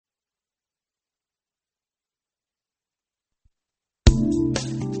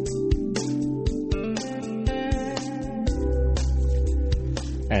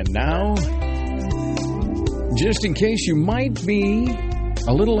And now, just in case you might be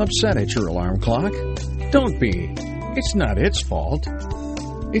a little upset at your alarm clock, don't be. It's not its fault.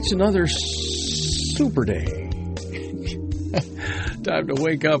 It's another super day. Time to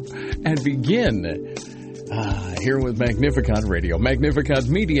wake up and begin. Here with Magnificent Radio,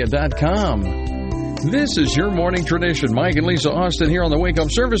 magnificentmedia.com. This is your morning tradition. Mike and Lisa Austin here on the Wake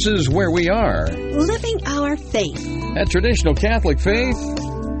Up Services, where we are living our faith. That traditional Catholic faith.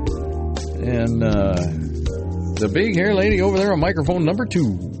 And the big hair lady over there on microphone number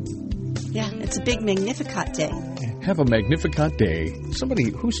 2. Yeah, it's a big Magnificat day. Have a Magnificat day.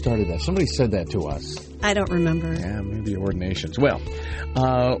 Who started that? Somebody said that to us. I don't remember. Yeah, maybe ordinations. Well,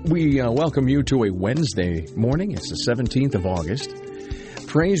 we welcome you to a Wednesday morning. It's the 17th of August.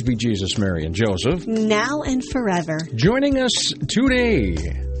 Praise be Jesus, Mary, and Joseph. Now and forever. Joining us today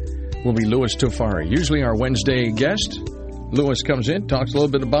will be Louis Tofari, usually our Wednesday guest. Louis comes in, talks a little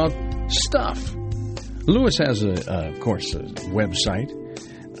bit about stuff. Louis has, of course, a website,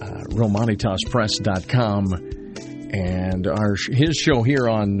 RomanitasPress.com, and his show here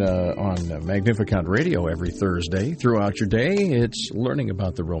on Magnificent Radio every Thursday. Throughout your day, it's learning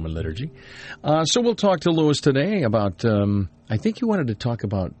about the Roman liturgy. So we'll talk to Louis today about, I think you wanted to talk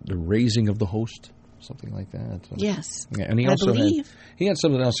about the raising of the host, something like that. So, yes, yeah, and he also had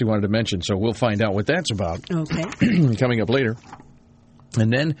something else he wanted to mention, so we'll find out what that's about. Okay. Coming up later. And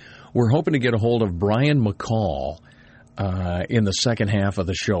then we're hoping to get a hold of Brian McCall in the second half of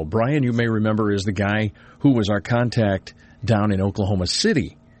the show. Brian, you may remember, is the guy who was our contact down in Oklahoma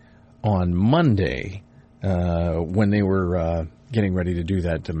City on Monday when they were getting ready to do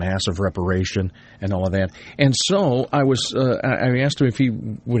that massive reparation and all of that. And so I asked him if he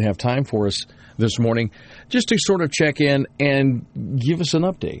would have time for us this morning just to sort of check in and give us an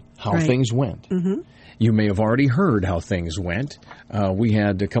update how things went. Mm-hmm. You may have already heard how things went. We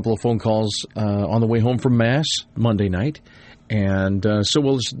had a couple of phone calls on the way home from Mass Monday night, and so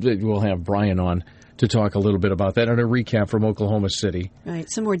we'll have Brian on to talk a little bit about that and a recap from Oklahoma City. Right,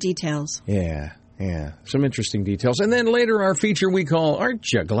 some more details. Yeah, some interesting details. And then later our feature we call,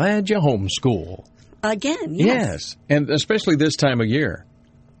 Aren't You Glad You Homeschool? Again, yes. And especially this time of year.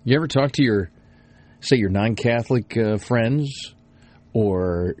 You ever talk to your non-Catholic friends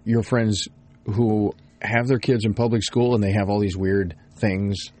or your friends who have their kids in public school and they have all these weird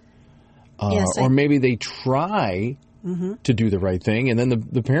things, or maybe they try to do the right thing and then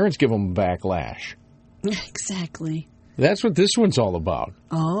the parents give them a backlash. Exactly. That's what this one's all about.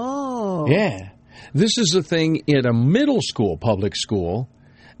 Oh. Yeah. This is a thing in a middle school, public school,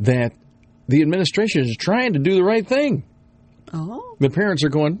 that the administration is trying to do the right thing. Oh. The parents are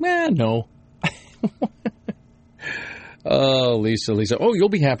going, no. Oh, Lisa. Oh, you'll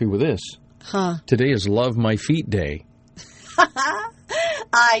be happy with this. Huh. Today is Love My Feet Day.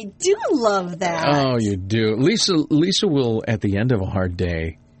 I do love that. Oh, you do. Lisa will, at the end of a hard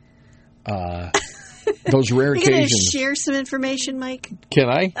day, those rare occasions. You're going to share some information, Mike? Can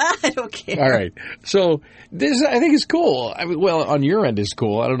I? I don't care. All right. So this, I think, is cool. Well, on your end is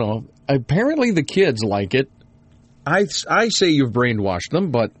cool. I don't know. Apparently the kids like it. I say you've brainwashed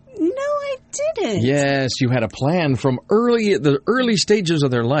them, but... No, I didn't. Yes, you had a plan from the early stages of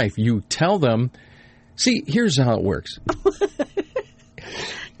their life. You tell them, see, here's how it works.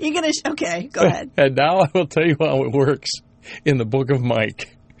 You're going to... Okay, go ahead. And now I will tell you how it works in the book of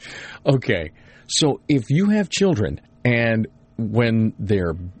Mike. Okay, so if you have children, and when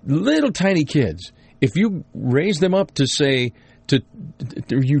they're little tiny kids, if you raise them up to say,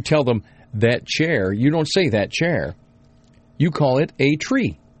 you tell them, that chair, you don't say that chair. You call it a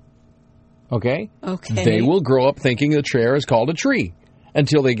tree. Okay? Okay. They will grow up thinking the chair is called a tree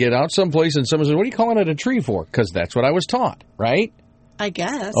until they get out someplace and someone says, what are you calling it a tree for? Because that's what I was taught, right? I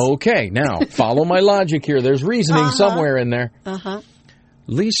guess. Okay, now, follow my logic here. There's reasoning somewhere in there. Uh-huh.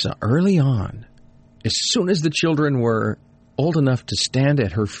 Lisa, early on, as soon as the children were old enough to stand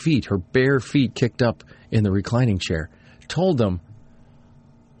at her feet, her bare feet kicked up in the reclining chair, told them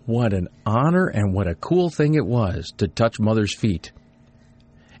what an honor and what a cool thing it was to touch Mother's feet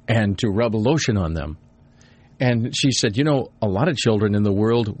and to rub lotion on them. And she said, a lot of children in the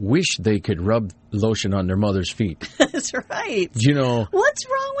world wish they could rub lotion on their mother's feet. That's right. What's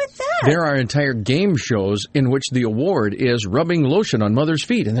wrong with that? There are entire game shows in which the award is rubbing lotion on mother's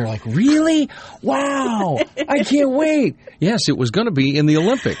feet. And they're like, really? Wow. I can't wait. Yes, it was going to be in the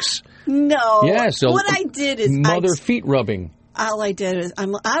Olympics. No. Yes. So what I did is... Mother feet rubbing. All I did is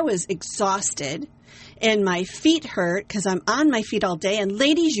I was exhausted. and my feet hurt because I'm on my feet all day. And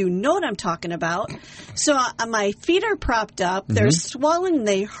ladies, you know what I'm talking about. So my feet are propped up. They're swollen.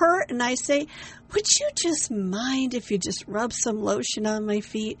 They hurt. And I say, would you just mind if you just rub some lotion on my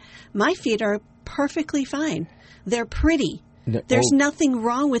feet? My feet are perfectly fine. They're pretty. There's nothing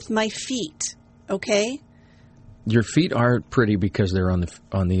wrong with my feet. Okay? Your feet are pretty because they're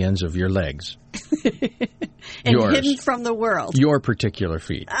on the ends of your legs. And hidden from the world. Your particular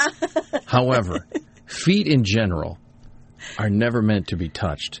feet. However, feet in general are never meant to be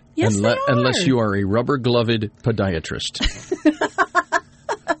touched. Yes, they are. Unless you are a rubber-gloved podiatrist.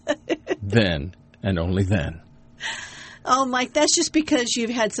 Then, and only then. Oh, Mike, that's just because you've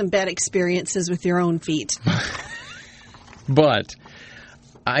had some bad experiences with your own feet. But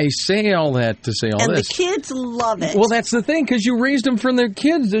I say all that to say all and this. And the kids love it. Well, that's the thing, because you raised them from their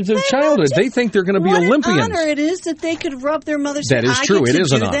kids, their childhood. They think they're going to be Olympians. What an honor it is that they could rub their mother's feet. That is true. It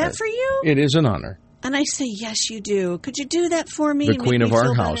is an honor. I get to do that for you? It is an honor. And I say, yes, you do. Could you do that for me? The queen of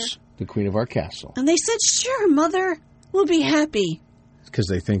our house. The queen of our castle. And they said, sure, Mother. We'll be happy. It's because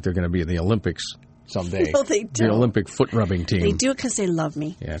they think they're going to be in the Olympics someday. No, they don't. The Olympic foot-rubbing team. They do it because they love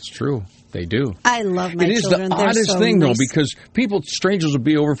me. Yeah, it's true. They do. I love my children. It is the oddest thing, though, because strangers will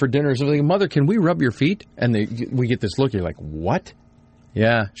be over for dinner. So they go, Mother, can we rub your feet? And we get this look. You're like, what?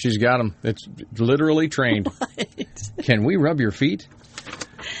 Yeah, she's got them. It's literally trained. What? Can we rub your feet?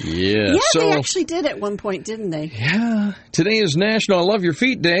 Yeah. They actually did at one point, didn't they? Yeah. Today is National I Love Your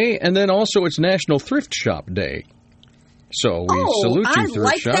Feet Day, and then also it's National Thrift Shop Day. So we salute you, thrift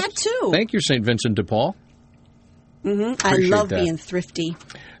like shops. That, too. Thank you, St. Vincent de Paul. Mm-hmm. I love being thrifty.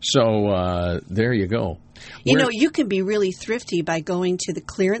 So there you go. You know, you can be really thrifty by going to the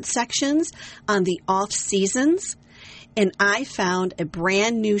clearance sections on the off seasons. And I found a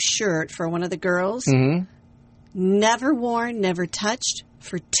brand new shirt for one of the girls. Mm-hmm. Never worn, never touched,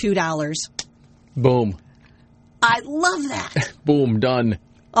 for $2. Boom. I love that. Boom, done.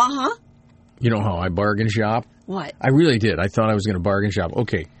 Uh-huh. You know how I bargain shop? What? I really did. I thought I was going to bargain shop.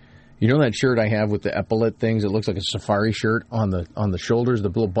 Okay. You know that shirt I have with the epaulette things? It looks like a safari shirt on the shoulders, the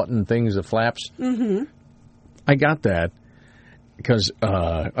little button things, the flaps? Mm-hmm. I got that because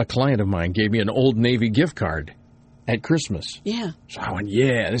a client of mine gave me an Old Navy gift card at Christmas. Yeah. So I went,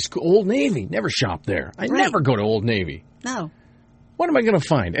 this Old Navy. Never shop there. I never go to Old Navy. No. What am I going to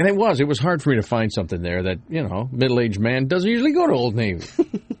find? And it was hard for me to find something there that, middle-aged man doesn't usually go to Old Navy.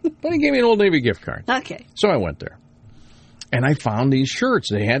 But he gave me an Old Navy gift card. Okay. So I went there. And I found these shirts.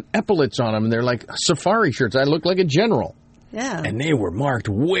 They had epaulets on them, and they're like safari shirts. I looked like a general. Yeah. And they were marked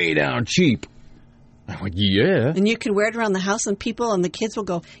way down cheap. I went, yeah. And you can wear it around the house, and people and the kids will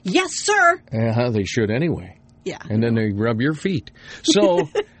go, yes, sir. They should anyway. Yeah. And then they rub your feet. So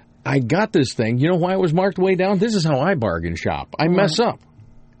I got this thing. You know why it was marked way down? This is how I bargain shop. I mess up.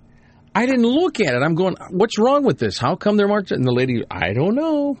 I didn't look at it. I'm going, what's wrong with this? How come they're marked? And the lady, I don't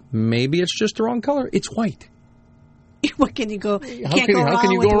know. Maybe it's just the wrong color. It's white. What can you go? How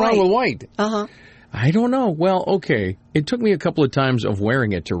can you go wrong with white? Uh-huh. I don't know. Well, okay. It took me a couple of times of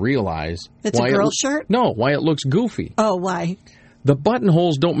wearing it to realize it's a girl shirt? No, why it looks goofy. Oh, why? The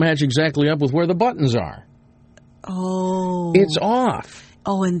buttonholes don't match exactly up with where the buttons are. Oh. It's off.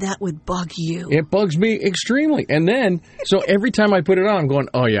 Oh, and that would bug you. It bugs me extremely. And then, so every time I put it on, I'm going,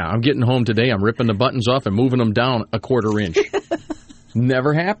 oh, yeah, I'm getting home today. I'm ripping the buttons off and moving them down a quarter inch.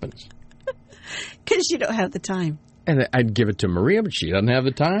 Never happens. Because you don't have the time. And I'd give it to Maria, but she doesn't have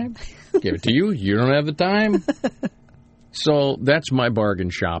the time. Give it to you. You don't have the time. So that's my bargain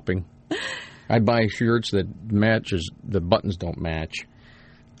shopping. I buy shirts that matches, the buttons don't match.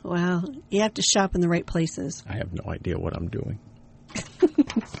 Wow. You have to shop in the right places. I have no idea what I'm doing.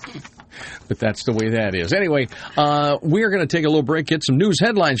 But that's the way that is. Anyway, we are going to take a little break, get some news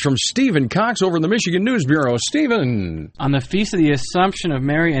headlines from Stephen Cox over in the Michigan News Bureau. Stephen. On the Feast of the Assumption of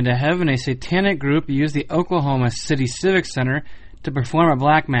Mary into Heaven, a satanic group used the Oklahoma City Civic Center to perform a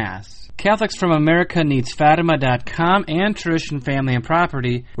black mass. Catholics from America Needs Fatima.com and Tradition, Family, and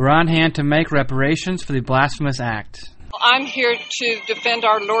Property were on hand to make reparations for the blasphemous act. I'm here to defend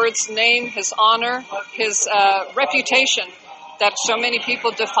our Lord's name, His honor, His reputation that so many people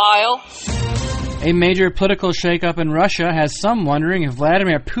defile. A major political shakeup in Russia has some wondering if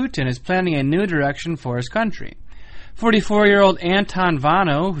Vladimir Putin is planning a new direction for his country. 44-year-old Anton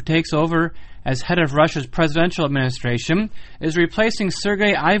Vano, who takes over as head of Russia's presidential administration, is replacing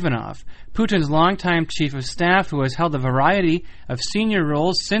Sergei Ivanov, Putin's longtime chief of staff, who has held a variety of senior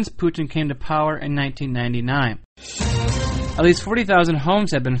roles since Putin came to power in 1999. At least 40,000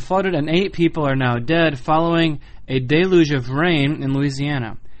 homes have been flooded and 8 people are now dead following a deluge of rain in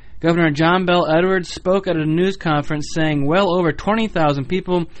Louisiana. Governor John Bel Edwards spoke at a news conference saying well over 20,000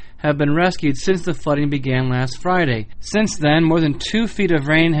 people have been rescued since the flooding began last Friday. Since then, more than 2 feet of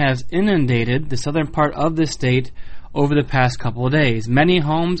rain has inundated the southern part of the state over the past couple of days. Many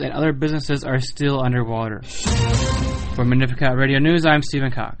homes and other businesses are still underwater. For Magnificat Radio News, I'm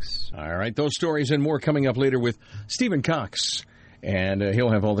Stephen Cox. All right, those stories and more coming up later with Stephen Cox. And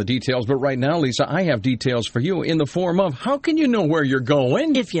he'll have all the details. But right now, Lisa, I have details for you in the form of how can you know where you're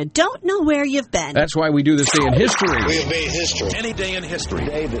going if you don't know where you've been? That's why we do this day in history. We obey history. Any day in history. A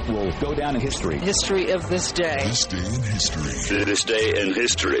day that will go down in history. History of this day. This day in history. This day in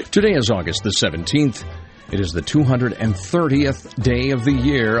history. Today is August the 17th. It is the 230th day of the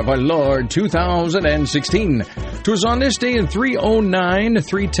year of our Lord 2016. 'Twas on this day in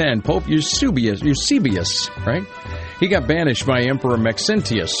 309-310, Pope Eusebius, right? He got banished by Emperor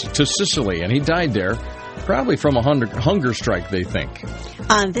Maxentius to Sicily, and he died there, probably from a hunger strike, they think.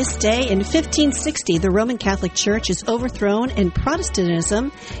 On this day in 1560, the Roman Catholic Church is overthrown and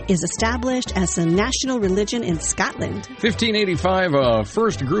Protestantism is established as a national religion in Scotland. 1585, a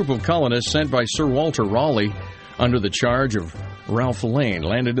first group of colonists sent by Sir Walter Raleigh under the charge of Ralph Lane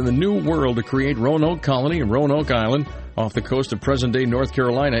landed in the New World to create Roanoke Colony and Roanoke Island off the coast of present-day North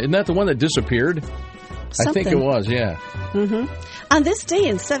Carolina. Isn't that the one that disappeared? Something. I think it was, yeah. Mm-hmm. On this day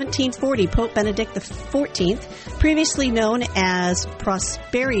in 1740, Pope Benedict XIV, previously known as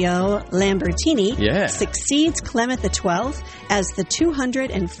Prosperio Lambertini, succeeds Clement XII as the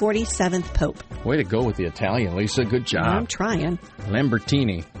 247th Pope. Way to go with the Italian, Lisa. Good job. I'm trying.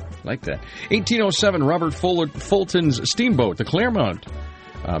 Lambertini. Like that. 1807, Robert Fulton's steamboat, the Clermont,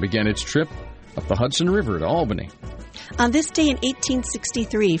 began its trip up the Hudson River to Albany. On this day in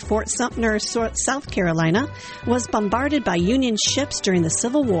 1863, Fort Sumter, South Carolina, was bombarded by Union ships during the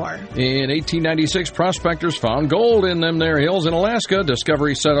Civil War. In 1896, prospectors found gold in them there hills in Alaska.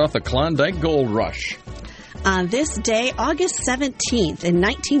 Discovery set off the Klondike Gold Rush. On this day, August 17th, in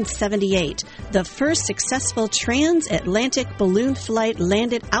 1978, the first successful transatlantic balloon flight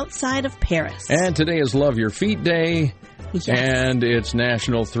landed outside of Paris. And today is Love Your Feet Day. Yes. And it's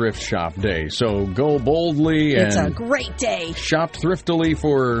National Thrift Shop Day. So go boldly It's and a great day. Shop thriftily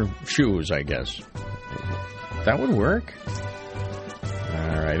for shoes, I guess. That would work.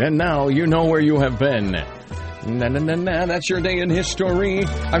 All right. And now you know where you have been. Na-na-na-na, that's your day in history.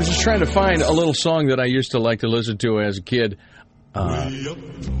 I was just trying to find a little song that I used to like to listen to as a kid. There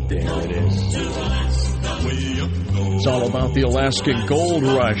it is. It's all about the Alaska Gold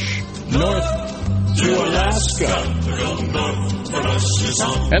Rush. North to Alaska.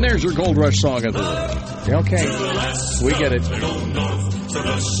 And there's your Gold Rush song of the week. Okay, we get it.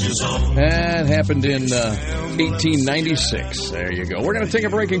 That happened in 1896. There you go. We're going to take a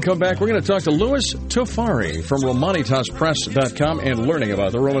break and come back. We're going to talk to Louis Tofari from RomanitasPress.com and learning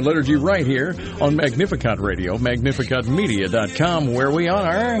about the Roman liturgy right here on Magnificat Radio, MagnificatMedia.com, where we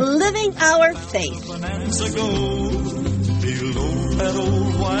are living our faith. Below that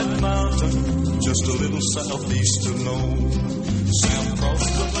old white mountain, just a little southeast of Nome, Sam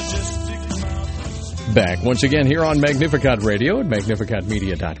crossed the majestic mountains. Back once again here on Magnificat Radio at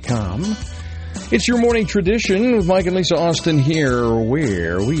MagnificatMedia.com. It's your morning tradition with Mike and Lisa Austin here,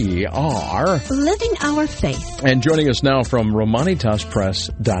 where we are living our faith. And joining us now from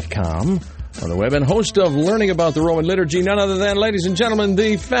RomanitasPress.com on the web and host of Learning About the Roman Liturgy, none other than, ladies and gentlemen,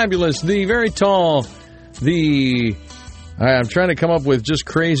 the fabulous, the very tall, I'm trying to come up with just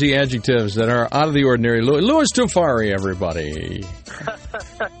crazy adjectives that are out of the ordinary. Louis Tofari, everybody.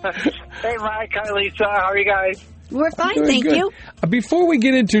 Hey, Mike. Hi, Lisa. How are you guys? We're fine, thank you. Before we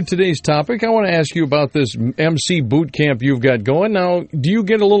get into today's topic, I want to ask you about this MC boot camp you've got going. Now, do you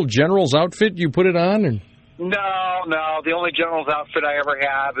get a little general's outfit you put it on? Or? No. The only general's outfit I ever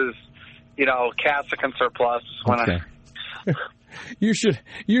have is, cassock and surplus. Okay. You should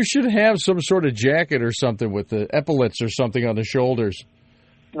have some sort of jacket or something with the epaulets or something on the shoulders.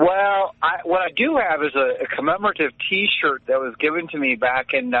 Well, what I do have is a commemorative T-shirt that was given to me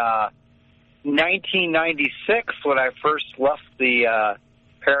back in 1996 when I first left the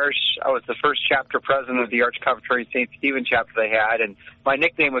parish. I was the first chapter president of the Archcofratory St. Stephen chapter they had, and my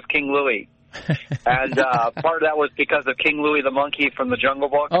nickname was King Louie. And part of that was because of King Louie the monkey from the Jungle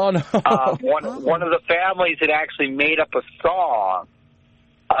Book. Oh, no. One of the families had actually made up a song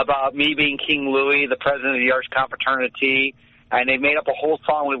about me being King Louie, the president of the Archconfraternity, and they made up a whole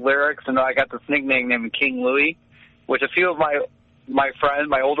song with lyrics, and I got this nickname named King Louie, which a few of my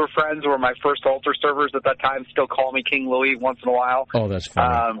older friends who were my first altar servers at that time still call me King Louie once in a while. Oh, that's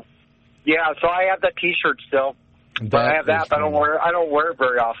funny. Yeah, so I have that T-shirt still. But I have that, but I don't wear it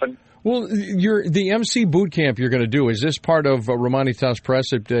very often. Well, the MC boot camp you're going to do, is this part of Romanitas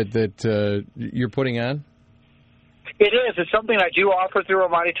Press that you're putting on? It is. It's something I do offer through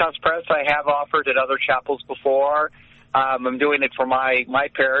Romanitas Press. I have offered at other chapels before. I'm doing it for my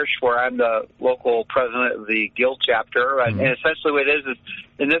parish, where I'm the local president of the Guild chapter. And essentially what it is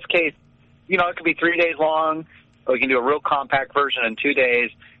in this case, it could be 3 days long, or we can do a real compact version in 2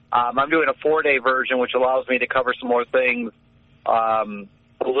 days. I'm doing a 4-day version, which allows me to cover some more things a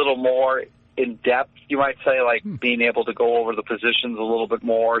little more in depth, you might say, like being able to go over the positions a little bit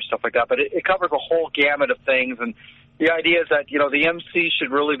more, stuff like that. But it covers a whole gamut of things. And the idea is that, the MC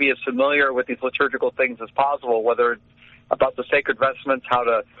should really be as familiar with these liturgical things as possible, whether it's about the sacred vestments, how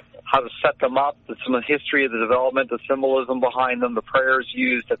to set them up, some of the history of the development, the symbolism behind them, the prayers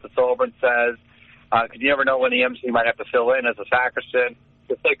used that the celebrant says, because you never know when the MC might have to fill in as a sacristan.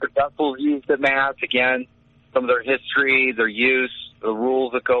 The sacred vessels used at Mass, again, some of their history, their use, the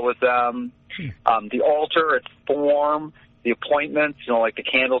rules that go with them. The altar, its form, the appointments, like the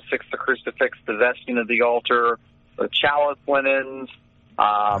candlesticks, the crucifix, the vesting of the altar, the chalice linens,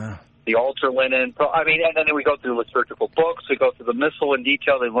 the altar linen. So, and then we go through liturgical books. We go through the missal in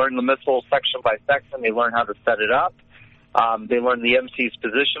detail. They learn the missal section by section. They learn how to set it up. They learn the MC's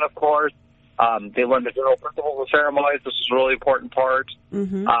position, of course. They learn the general principles of ceremonies. This is a really important part.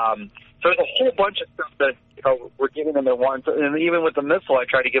 So there's a whole bunch of stuff that we're giving them at once. And even with the missal, I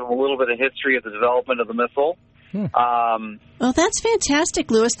try to give them a little bit of history of the development of the missal. Well, that's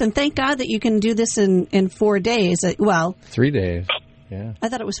fantastic, Louis. Then thank God that you can do this in 4 days. 3 days. Yeah. I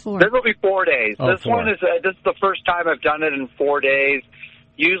thought it was 4. This will be 4 days. Oh, this one is this is the first time I've done it in 4 days.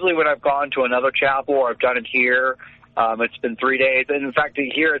 Usually when I've gone to another chapel or I've done it here, it's been 3 days. And in fact,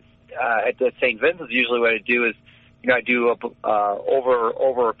 here at the St. Vincent's, usually what I do is, I do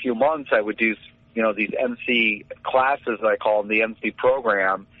over a few months, I would do, these MC classes, I call them, the MC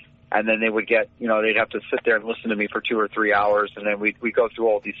program. And then they would get, they'd have to sit there and listen to me for 2 or 3 hours, and then we go through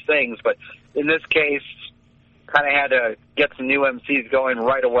all these things. But in this case, kind of had to get some new MCs going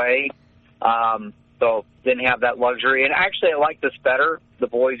right away, so didn't have that luxury. And actually, I like this better. The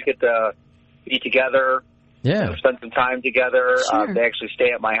boys get to be together, spend some time together. Sure. They actually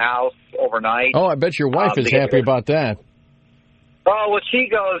stay at my house overnight. Oh, I bet your wife is happy about that. Oh, well, she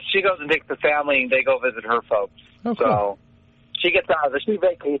goes and takes the family, and they go visit her folks. Oh, cool. So she gets out of it. She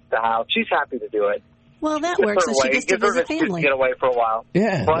vacates the house. She's happy to do it. Well, that works. So she gets to visit family. Get away for a while.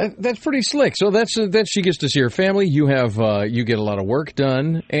 Yeah, that's pretty slick. So that's she gets to see her family. You have you get a lot of work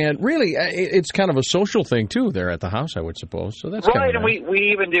done, and really, it's kind of a social thing too. There at the house, I would suppose. So that's right. Kind of nice. And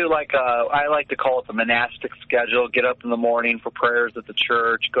we even do I like to call it the monastic schedule. Get up in the morning for prayers at the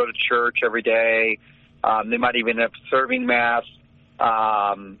church. Go to church every day. They might even have serving Mass.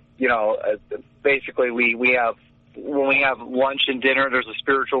 Basically, we have. When we have lunch and dinner, there's a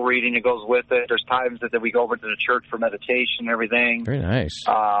spiritual reading that goes with it. There's times that we go over to the church for meditation and everything. Very nice.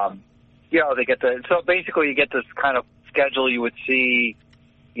 They get so basically you get this kind of schedule you would see,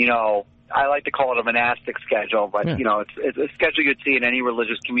 I like to call it a monastic schedule, but, it's a schedule you'd see in any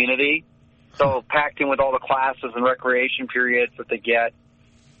religious community. So packed in with all the classes and recreation periods that they get.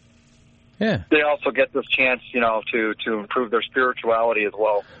 Yeah. They also get this chance, to improve their spirituality as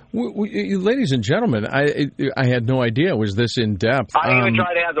well. Ladies and gentlemen, I had no idea. Was this in depth? I even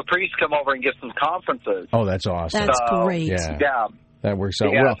try to have the priest come over and give some conferences. Oh, that's awesome. That's great. Yeah. That works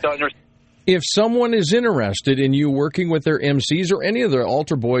out well. So if someone is interested in you working with their MCs or any of their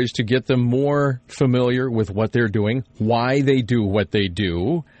altar boys to get them more familiar with what they're doing, why they do what they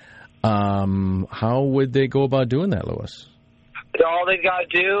do, how would they go about doing that, Louis? All they've got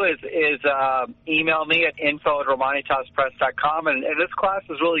to do is email me at info@romanitaspress.com. And this class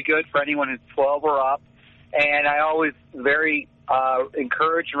is really good for anyone who's 12 or up. And I always very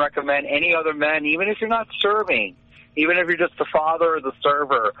encourage and recommend any other men, even if you're not serving, even if you're just the father or the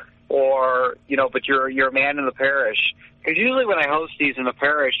server, or, but you're a man in the parish. Because usually when I host these in the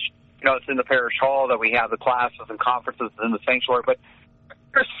parish, it's in the parish hall that we have the classes and conferences in the sanctuary. But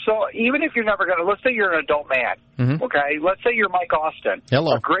so even if you're never going to, let's say you're an adult man, okay? Let's say you're Mike Austin.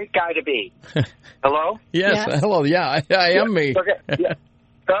 Hello. A great guy to be. Hello? Yes. Hello. Yeah, I am me. Okay. Yeah.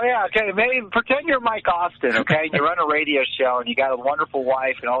 Oh, yeah, okay. Maybe pretend you're Mike Austin, okay? You run a radio show, and you got a wonderful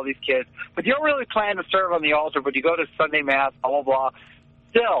wife and all these kids, but you don't really plan to serve on the altar, but you go to Sunday Mass, blah, blah, blah.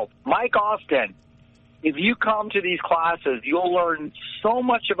 Still, Mike Austin, if you come to these classes, you'll learn so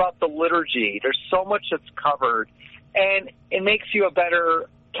much about the liturgy. There's so much that's covered. And it makes you a better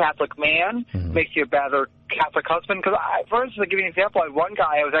Catholic man, makes you a better Catholic husband. Because, for instance, to give you an example, I had one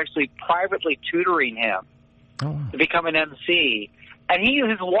guy, I was actually privately tutoring him to become an MC. And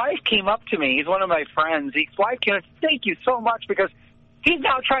his wife came up to me. He's one of my friends. His wife came up, thank you so much, because he's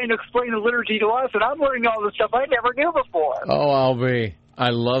now trying to explain the liturgy to us, and I'm learning all this stuff I never knew before. Oh, Albie,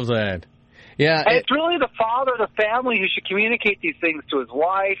 I love that. Yeah, and it's really the father of the family who should communicate these things to his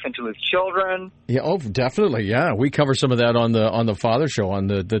wife and to his children. Yeah, oh, definitely. Yeah, we cover some of that on the Father Show, on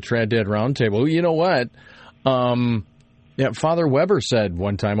the Trad Dad Roundtable. You know what? Yeah, Father Weber said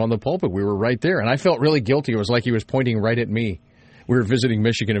one time on the pulpit, we were right there, and I felt really guilty. It was like he was pointing right at me. We were visiting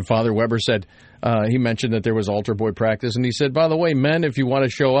Michigan, and Father Weber said, he mentioned that there was altar boy practice, and he said, by the way, men, if you want to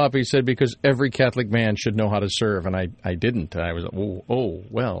show up, he said, because every Catholic man should know how to serve, and I didn't. I was, oh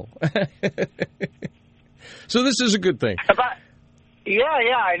well. So this is a good thing.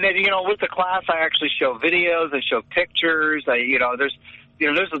 Yeah, and then, with the class, I actually show videos, I show pictures,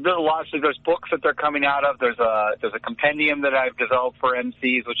 there's a lot. So there's books that they're coming out of. There's a compendium that I've developed for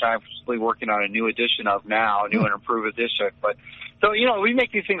MCs, which I'm actually working on a new edition of now, a new and improved edition. But so we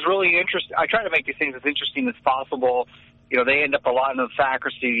make these things really interesting. I try to make these things as interesting as possible. They end up a lot in the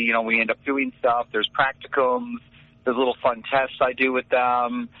sacristy. We end up doing stuff. There's practicums. There's little fun tests I do with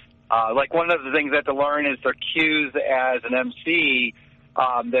them. Like one of the things they have to learn is their cues as an MC.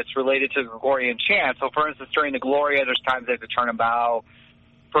 That's related to Gregorian chant. So, for instance, during the Gloria, there's times they have to turn and bow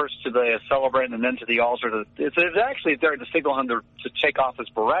first to the celebrant and then to the altar. It's actually there to signal him to take off his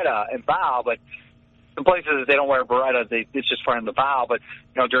biretta and bow, but in places they don't wear a biretta, it's just for him to bow. But,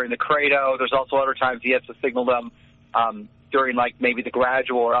 during the credo, there's also other times he has to signal them during, like, maybe the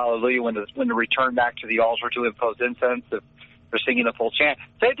gradual or Alleluia when to return back to the altar to impose incense if they're singing the full chant.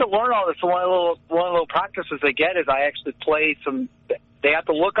 They have to learn all this. So one of the little practices they get is I actually play some. They have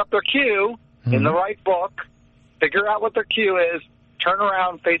to look up their cue in the right book, figure out what their cue is, turn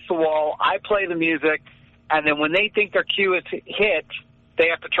around, face the wall. I play the music, and then when they think their cue is hit, they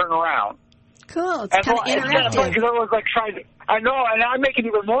have to turn around. Cool. It's kind of interactive. I know, and I make it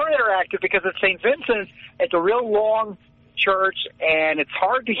even more interactive because at St. Vincent's, it's a real long church, and it's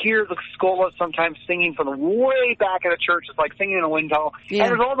hard to hear the schola sometimes singing from the way back of the church. It's like singing in a window, and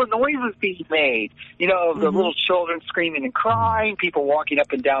there's all the noises being made. The little children screaming and crying, people walking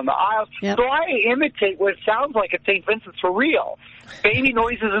up and down the aisles. Yep. So I imitate what it sounds like at St. Vincent's for real, baby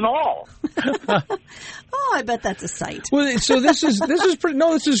noises and all. Oh, I bet that's a sight. Well, so this is pretty.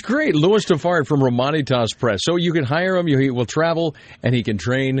 No, this is great. Louis Tafari from Romanitas Press. So you can hire him. He will travel, and he can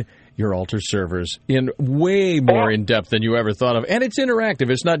train your altar servers in way more in depth than you ever thought of, and it's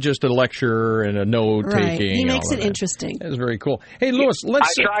interactive. It's not just a lecture and a note taking. Right. He makes it interesting. That's very cool. Hey, Louis,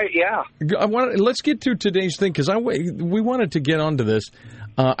 let's get to today's thing because we wanted to get onto this.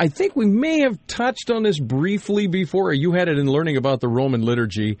 I think we may have touched on this briefly before. You had it in Learning About the Roman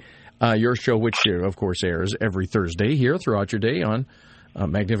Liturgy, your show, which of course airs every Thursday here throughout your day on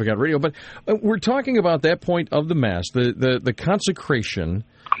Magnificat Radio. But we're talking about that point of the Mass, the consecration.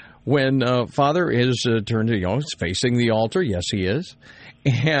 When Father is turned to, he's facing the altar. Yes, he is.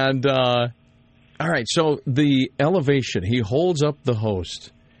 And, all right, so the elevation, he holds up the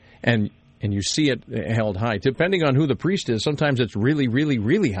host, and you see it held high. Depending on who the priest is, sometimes it's really, really,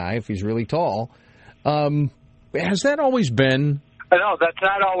 really high if he's really tall. Has that always been? No, that's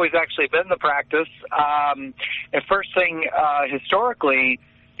not always actually been the practice. The first thing, historically,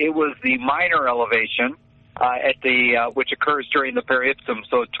 it was the minor elevation. Which occurs during the periipsum,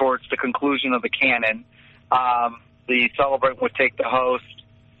 so towards the conclusion of the canon, the celebrant would take the host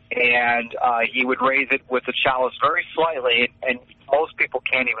and he would raise it with the chalice very slightly, and most people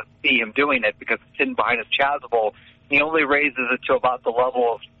can't even see him doing it because it's hidden behind his chasuble. He only raises it to about the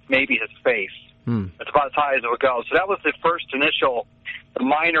level of maybe his face. That's about as high as it would go. So that was the first initial, the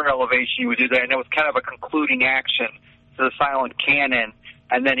minor elevation he would do that, and it was kind of a concluding action to the silent canon,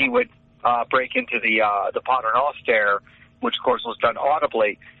 and then he would break into the Pater Noster, which of course was done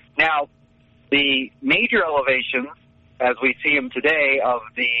audibly. Now, the major elevations, as we see them today, of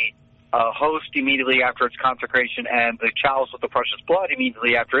the host immediately after its consecration and the chalice with the precious blood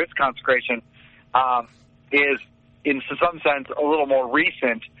immediately after its consecration, is, in some sense, a little more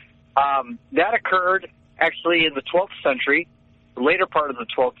recent. That occurred actually in the 12th century, the later part of the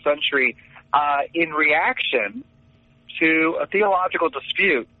 12th century, in reaction to a theological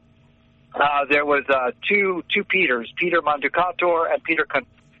dispute. There was two Peters, Peter Manducator and Peter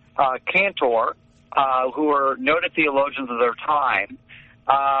Cantor, who were noted theologians of their time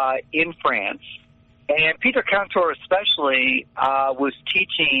in France. And Peter Cantor especially was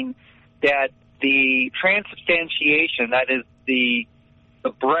teaching that the transubstantiation, that is the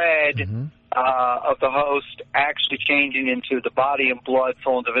bread of the host actually changing into the body and blood,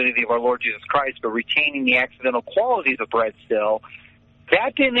 soul, and divinity of our Lord Jesus Christ, but retaining the accidental qualities of bread still,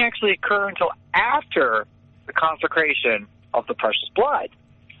 that didn't actually occur until after the consecration of the precious blood.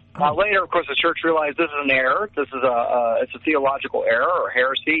 Later, of course, the church realized this is an error. This is it's a theological error or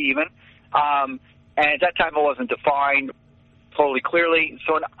heresy even. And at that time, it wasn't defined totally clearly.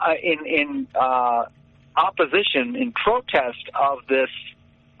 So in opposition, in protest of this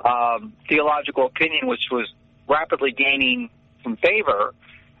theological opinion, which was rapidly gaining some favor,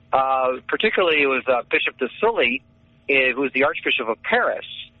 particularly it was Bishop de Sully, who was the Archbishop of Paris.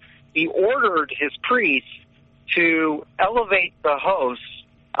 He ordered his priests to elevate the hosts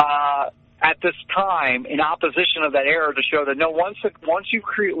at this time in opposition of that error, to show that no, once you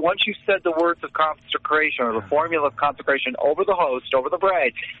said the words of consecration or the formula of consecration over the host, over the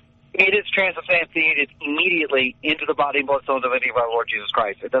bread, it is transubstantiated immediately into the body and blood, soul, and divinity of our Lord Jesus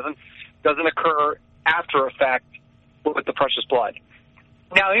Christ. It doesn't occur after effect with the precious blood.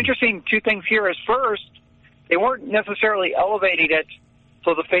 Now, interesting two things here is, first, they weren't necessarily elevating it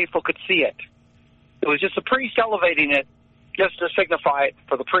so the faithful could see it. It was just the priest elevating it just to signify it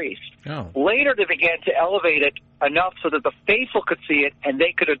for the priest. Oh. Later, they began to elevate it enough so that the faithful could see it and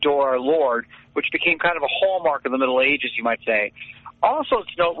they could adore our Lord, which became kind of a hallmark of the Middle Ages, you might say. Also,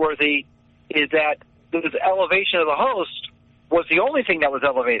 it's noteworthy is that this elevation of the host was the only thing that was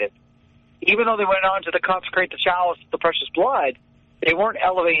elevated. Even though they went on to consecrate the chalice, the precious blood, they weren't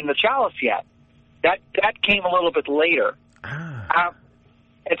elevating the chalice yet. That came a little bit later.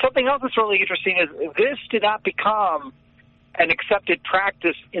 And something else that's really interesting is this did not become an accepted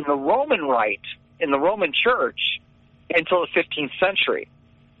practice in the Roman Rite, in the Roman Church, until the 15th century.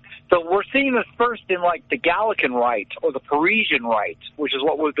 So we're seeing this first in like the Gallican Rite or the Parisian Rite, which is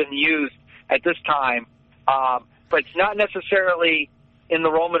what would have been used at this time, but it's not necessarily in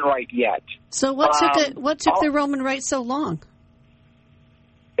the Roman Rite yet. So what took the Roman Rite so long?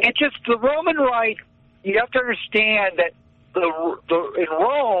 It's just the Roman Rite. You have to understand that in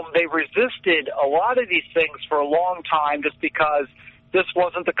Rome they resisted a lot of these things for a long time, just because this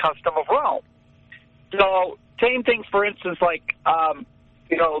wasn't the custom of Rome. So same thing, for instance, like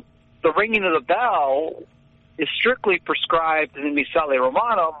the ringing of the bell is strictly prescribed in the Missale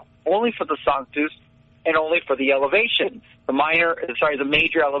Romanum only for the Sanctus and only for the elevation, the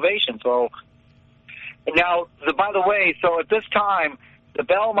major elevation. So now, by the way, so at this time, the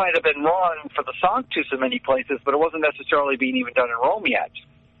bell might have been rung for the Sanctus in many places, but it wasn't necessarily being even done in Rome yet.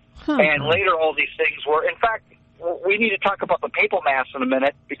 And later, all these things were. In fact, we need to talk about the Papal Mass in a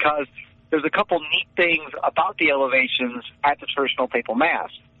minute, because there's a couple neat things about the elevations at the traditional Papal Mass.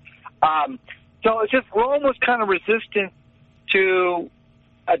 So it's just Rome was kind of resistant to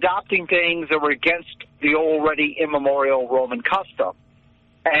adopting things that were against the already immemorial Roman custom.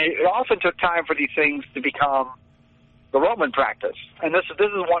 And it often took time for these things to become the Roman practice. And this is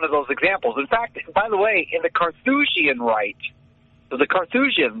one of those examples. In fact, by the way, in the Carthusian Rite, so the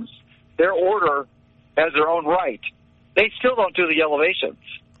Carthusians, their order has their own rite. They still don't do the elevations.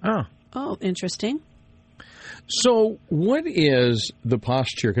 Oh, interesting. So what is the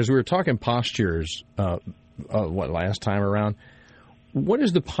posture? Because we were talking postures, last time around. What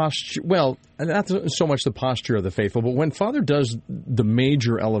is the posture? Well, not so much the posture of the faithful, but when Father does the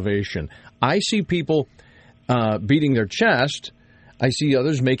major elevation, I see people beating their chest. I see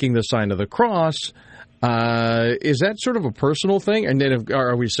others making the sign of the cross. Is that sort of a personal thing? And then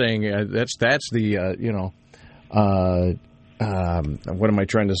are we saying that's the what am I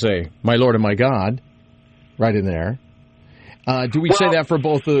trying to say? My Lord and my God, right in there. Do we say that for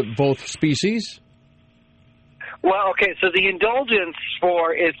both species? Well, okay. So the indulgence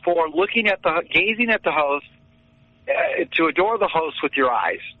is for gazing at the host, to adore the host with your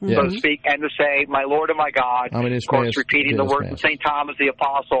eyes, so to speak, and to say, "My Lord and my God." Of course, repeating the words of St. Thomas the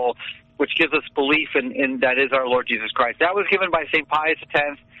Apostle, which gives us belief in that is our Lord Jesus Christ. That was given by St. Pius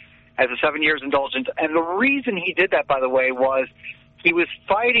X as a 7 years indulgence. And the reason he did that, by the way, was he was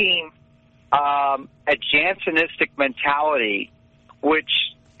fighting a Jansenistic mentality, which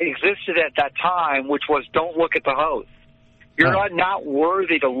existed at that time, which was don't look at the host. You're not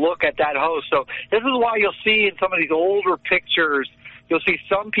worthy to look at that host. So this is why you'll see in some of these older pictures, you'll see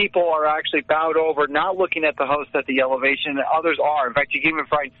some people are actually bowed over, not looking at the host at the elevation, and others are. In fact, you can even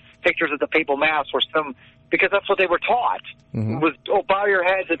find pictures at the Papal Mass where because that's what they were taught, was, bow your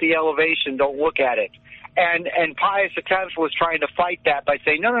heads at the elevation, don't look at it. And Pius X was trying to fight that by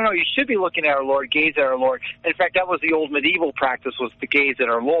saying, no, you should be looking at our Lord, gaze at our Lord. In fact, that was the old medieval practice, was to gaze at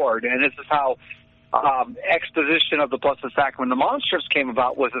our Lord. And this is how exposition of the Blessed Sacrament of the Monstrance came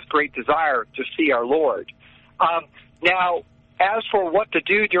about, was this great desire to see our Lord. Now, as for what to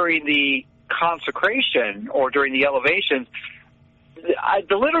do during the consecration or during the elevations,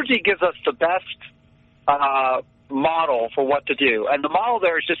 the liturgy gives us the best model for what to do. And the model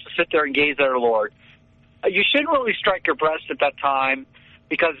there is just to sit there and gaze at our Lord. You shouldn't really strike your breast at that time,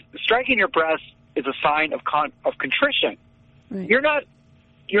 because striking your breast is a sign of contrition. Right. You're not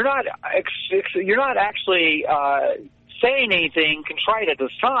actually saying anything contrite at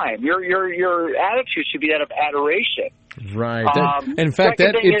this time. Your attitude should be that of adoration. Right. In fact,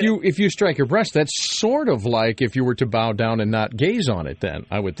 that if you strike your breast, that's sort of like if you were to bow down and not gaze on it. Then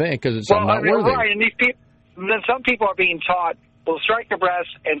I would think because it's not worthy. Right. And these people, then some people are being taught, well, strike your breast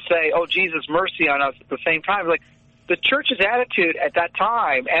and say, "Oh, Jesus, mercy on us." At the same time, like the church's attitude at that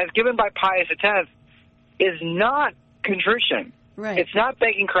time, as given by Pius X, is not contrition. Right. It's not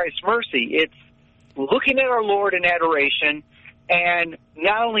begging Christ's mercy. It's looking at our Lord in adoration and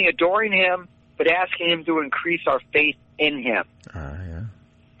not only adoring Him, but asking Him to increase our faith in Him. Yeah.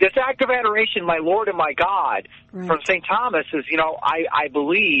 This act of adoration, my Lord and my God, Right. from St. Thomas is, I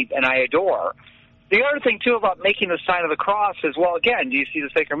believe and I adore. The other thing, too, about making the sign of the cross is, well, again, do you see the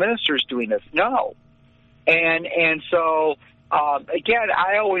sacred ministers doing this? No. And so, again,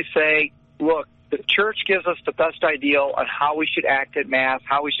 I always say, look, the church gives us the best ideal on how we should act at Mass,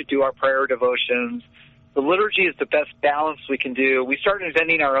 how we should do our prayer devotions. The liturgy is the best balance we can do. We start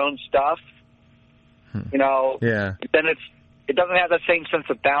inventing our own stuff, Yeah. then it doesn't have that same sense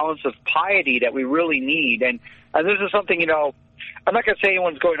of balance of piety that we really need. And this is something, I'm not going to say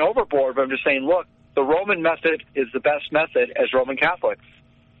anyone's going overboard, but I'm just saying, look, the Roman method is the best method as Roman Catholics.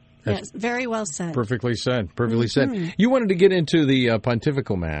 Yes, very well said. Perfectly said. Perfectly said. You wanted to get into the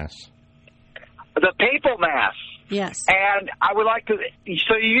Pontifical Mass. The Papal Mass. Yes. And I would like to,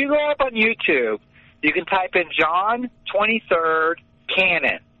 so you go up on YouTube, you can type in John 23rd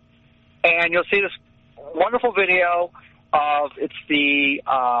Canon, and you'll see this wonderful video of, it's the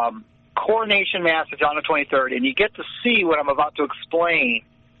Coronation Mass of John the 23rd, and you get to see what I'm about to explain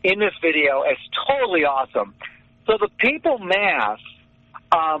in this video. It's totally awesome. So the Papal Mass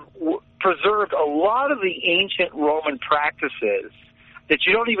preserved a lot of the ancient Roman practices that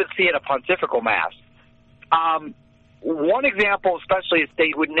you don't even see at a Pontifical Mass. One example especially is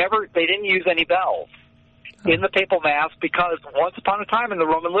they didn't use any bells in the Papal Mass because once upon a time in the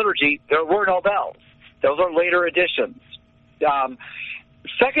Roman liturgy, there were no bells. Those are later additions.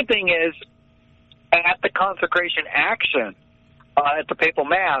 Second thing is, at the consecration action at the Papal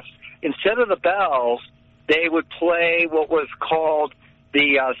Mass, instead of the bells, they would play what was called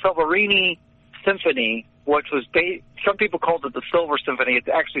the Silverini Symphony, which was some people called it the Silver Symphony. It's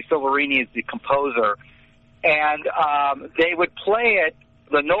actually Silverini is the composer. And they would play it,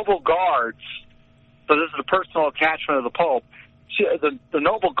 the Noble Guards, so this is the personal attachment of the Pope, the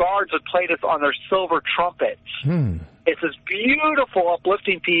Noble Guards would play this on their silver trumpets. It's this beautiful,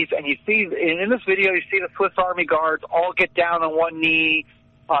 uplifting piece, and you see, in this video, you see the Swiss Army Guards all get down on one knee.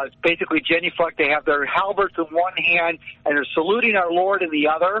 It's basically genuflect. They have their halberds in one hand, and they're saluting our Lord in the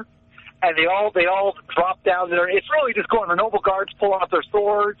other. And they all drop down there. It's really just going, the Noble Guards pull out their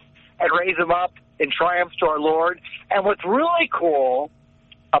swords and raise them up in triumph to our Lord. And what's really cool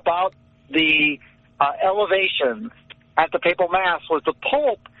about the elevations at the Papal Mass was the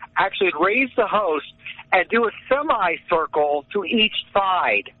Pope actually would raise the host and do a semicircle to each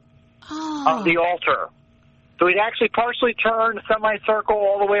side of the altar. So he'd actually partially turn a semicircle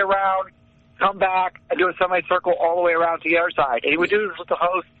all the way around, come back, and do a semicircle all the way around to the other side. And he would do this with the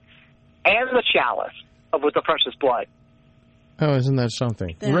host and the chalice with the precious blood. Oh, isn't that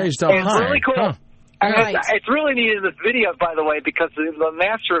something? Raised up high. It's really cool. Huh. And Right. it's really neat in this video, by the way, because the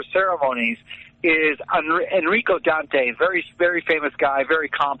master of ceremonies is Enrico Dante, very, very famous guy, very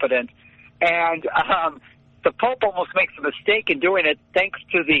competent. And the Pope almost makes a mistake in doing it thanks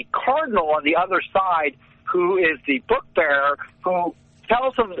to the cardinal on the other side, who is the book bearer, who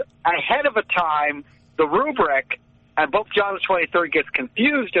tells him ahead of a time the rubric, and Pope John XXIII gets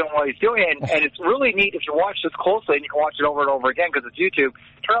confused in what he's doing. And it's really neat if you watch this closely, and you can watch it over and over again because it's YouTube.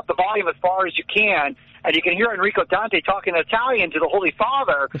 Turn up the volume as far as you can, and you can hear Enrico Dante talking Italian to the Holy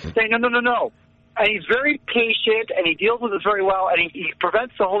Father, saying, no, no, no, no. And he's very patient, and he deals with this very well, and he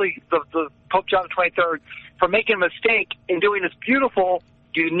prevents the Pope John XXIII from making a mistake in doing this beautiful,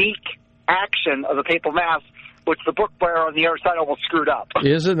 unique action of the Papal Mass, which the book bearer on the other side almost screwed up.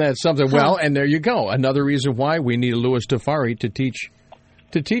 Isn't that something? Well, and there you go. Another reason why we need Louis Tafari to teach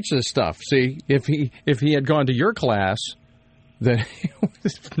this stuff. See, if he had gone to your class, then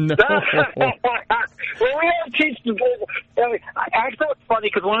no. Well, we have to teach the actually, it's funny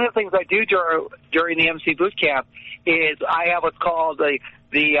because one of the things I do during the MC boot camp is I have what's called the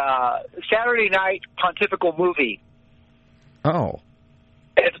Saturday night pontifical movie. Oh.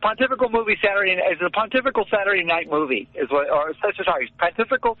 It's a pontifical movie It's a pontifical Saturday night movie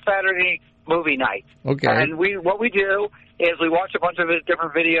pontifical Saturday movie night. Okay. And what we do is we watch a bunch of his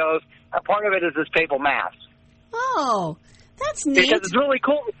different videos, and part of it is this Papal Mass. Oh, That's neat. Because it's really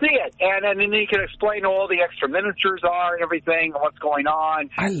cool to see it. And then you can explain all the extra miniatures are and everything, and what's going on.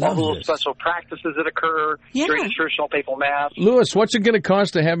 I love all the little this. special practices that occur during the traditional papal mass. Louis, what's it going to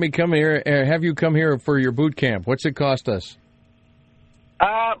cost to have me come here? Have you come here for your boot camp? What's it cost us?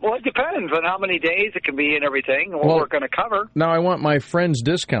 Well, it depends on how many days it can be and everything, and what we're going to cover. Now, I want my friend's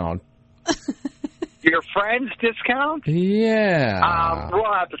discount. Your friend's discount? Yeah.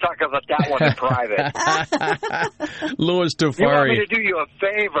 We'll have to talk about that one in private. Louis Tafari. You want me to do you a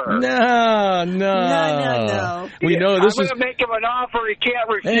favor? No. We know this I'm going to make him an offer he can't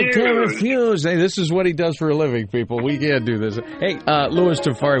refuse. He can't refuse. Hey, this is what he does for a living, people. We can't do this. Hey, Louis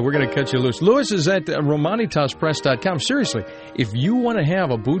Tafari, we're going to cut you loose. Louis is at romanitaspress.com. Seriously, if you want to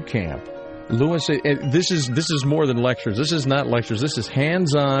have a boot camp, Louis, this is more than lectures. This is not lectures. This is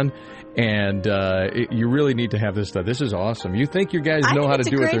hands-on, and you really need to have this done. This is awesome. You think you guys know how to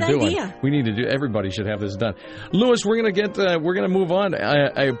do what they're doing? We need to do. Everybody should have this done. Louis, we're gonna move on.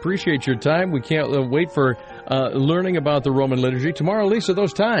 I appreciate your time. We can't wait for learning about the Roman liturgy tomorrow. Lisa,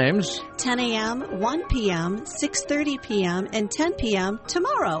 those times: 10 a.m., 1 p.m., 6:30 p.m., and 10 p.m.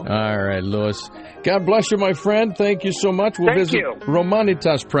 tomorrow. All right, Louis. God bless you, my friend. Thank you so much. We'll visit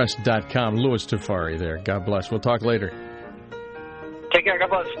romanitaspress.com. Louis Tafari there. God bless. We'll talk later. Take care.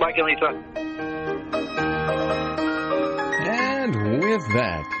 God bless. Mike and Lisa. And with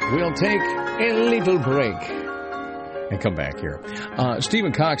that, we'll take a little break and come back here.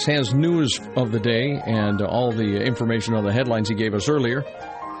 Stephen Cox has news of the day and all the information on the headlines he gave us earlier.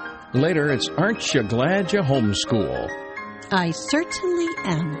 Later, it's Aren't You Glad You Homeschool? I certainly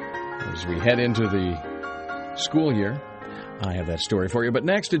am. As we head into the school year, I have that story for you. But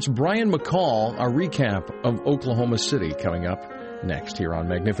next, it's Brian McCall, a recap of Oklahoma City coming up next here on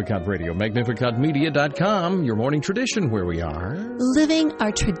Magnificat Radio. MagnificatMedia.com, your morning tradition where we are living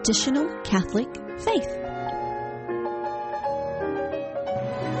our traditional Catholic faith.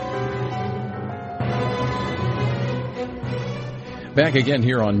 Back again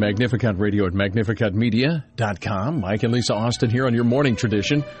here on Magnificat Radio at MagnificatMedia.com. Mike and Lisa Austin here on your morning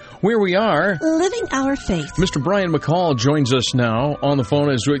tradition, where we are living our faith. Mr. Brian McCall joins us now on the phone.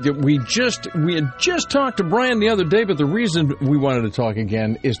 As we had just talked to Brian the other day, but the reason we wanted to talk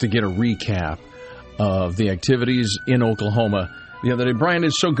again is to get a recap of the activities in Oklahoma the other day. Brian,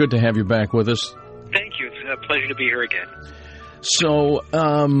 it's so good to have you back with us. Thank you. It's a pleasure to be here again. So,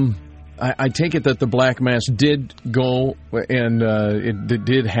 I take it that the Black Mass did go, and it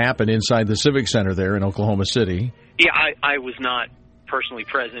did happen inside the Civic Center there in Oklahoma City. Yeah, I was not personally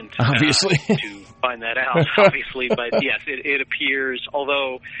present obviously to find that out, obviously, but yes, it appears,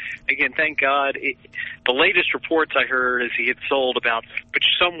 although, again, thank God, the latest reports I heard is he had sold about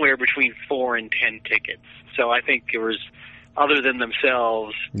somewhere between 4 and 10 tickets. So I think there was, other than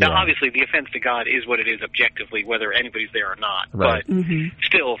themselves. Yeah. Now, obviously, the offense to God is what it is objectively, whether anybody's there or not. Right. But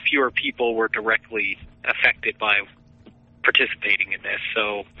still, fewer people were directly affected by participating in this.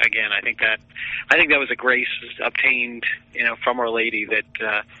 So, again, I think that was a grace obtained, from Our Lady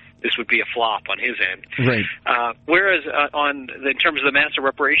that this would be a flop on his end. Right. Whereas in terms of the massive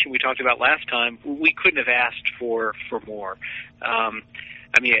reparation we talked about last time, we couldn't have asked for more.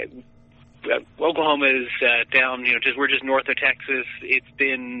 Oklahoma is down, we're just north of Texas. It's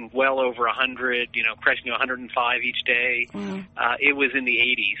been well over 100, cresting 105 each day. It was in the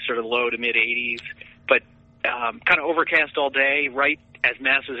 80s, sort of low to mid 80s, but kind of overcast all day. Right as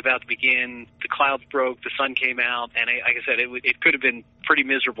Mass was about to begin, the clouds broke, the sun came out, and like I said, it could have been pretty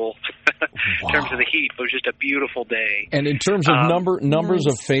miserable in terms of the heat. But it was just a beautiful day. And in terms of numbers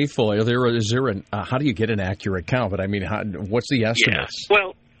of faithful, is there how do you get an accurate count? But what's the estimates? Yeah.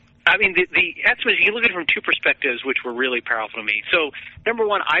 Well, the estimates, you look at it from two perspectives, which were really powerful to me. So, number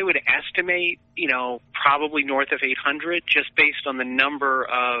one, I would estimate, probably north of 800, just based on the number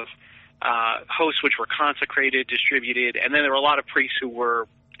of hosts which were consecrated, distributed, and then there were a lot of priests who were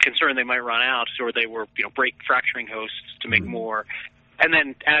concerned they might run out, so they were, fracturing hosts to make more. And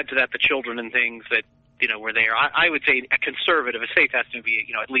then add to that the children and things that, were there. I would say a safe estimate would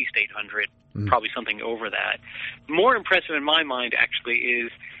be, at least 800, probably something over that. More impressive in my mind, actually,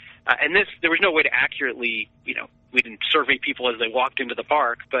 is... and there was no way to accurately, we didn't survey people as they walked into the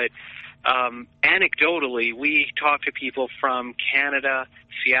park, but anecdotally, we talked to people from Canada,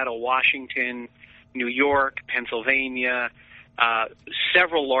 Seattle, Washington, New York, Pennsylvania,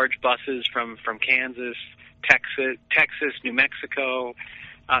 several large buses from Kansas, Texas, New Mexico.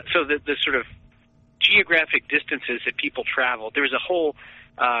 So the sort of geographic distances that people traveled. There was a whole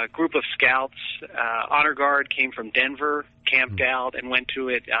group of scouts. Honor Guard came from Denver, camped out, and went to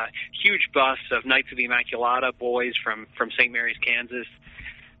it. Huge bus of Knights of the Immaculata boys from St. Mary's, Kansas.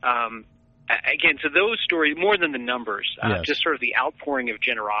 again, so those stories, more than the numbers, Yes. just sort of the outpouring of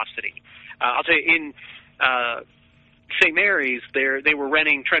generosity. I'll tell you, in St. Mary's, they were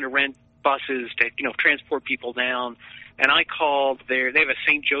trying to rent buses to, transport people down. And I called they have a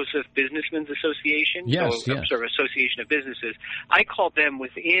St. Joseph Businessmen's Association, Yes, so yes. sort of association of businesses. I called them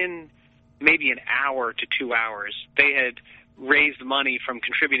within maybe an hour to 2 hours. They had raised money from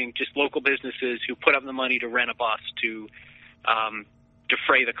contributing just local businesses who put up the money to rent a bus to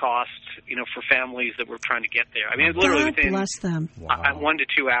defray the costs, for families that were trying to get there. I mean, it literally God within bless them. 1 to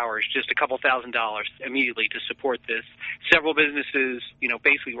 2 hours, just a couple $1,000 immediately to support this. Several businesses,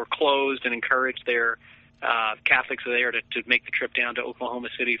 basically were closed and encouraged their Catholics there to make the trip down to Oklahoma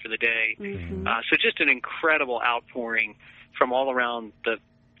City for the day. Mm-hmm. So just an incredible outpouring from all around the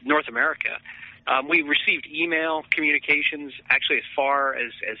North America. We received email communications actually as far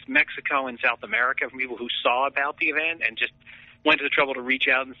as Mexico and South America from people who saw about the event and just went to the trouble to reach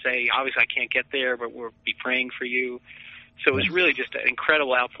out and say, obviously I can't get there, but we'll be praying for you. So it was really just an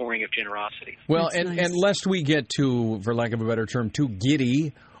incredible outpouring of generosity. Well, That's and nice. lest we get too, for lack of a better term, too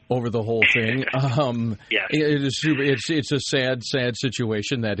giddy over the whole thing, Yes. it's a sad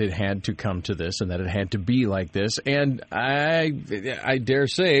situation that it had to come to this and that it had to be like this. And I dare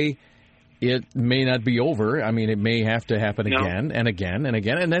say it may not be over. I mean, it may have to happen again and again and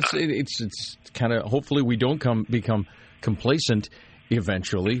again. And it's kind of, hopefully we don't become complacent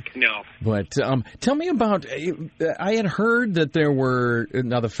eventually. No. But tell me about, I had heard that there were,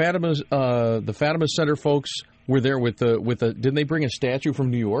 now the Fatima Center folks were there with the, didn't they bring a statue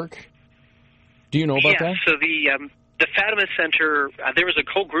from New York? Do you know about that? So the Fatima Center, there was a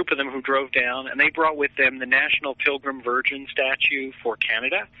whole group of them who drove down, and they brought with them the National Pilgrim Virgin statue for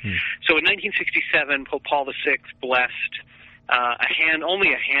Canada. So in 1967, Pope Paul VI blessed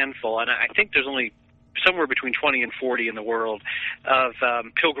only a handful, and I think there's only somewhere between 20 and 40 in the world of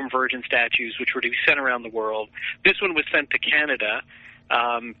Pilgrim Virgin statues, which were to be sent around the world. This one was sent to Canada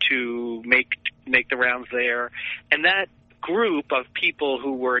to make the rounds there, and that group of people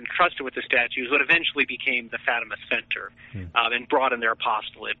who were entrusted with the statues what eventually became the Fatima Center and brought in their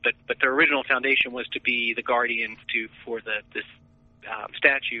apostolate. But their original foundation was to be the guardian for this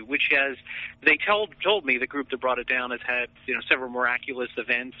statue, which they told me the group that brought it down has had several miraculous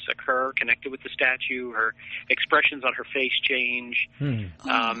events occur connected with the statue. Her expressions on her face change,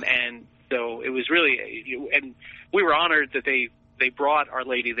 and so it was really, and we were honored that they brought Our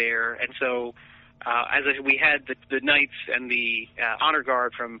Lady there, and so. We had the Knights and the Honor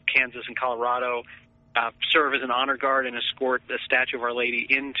Guard from Kansas and Colorado serve as an honor guard and escort the statue of Our Lady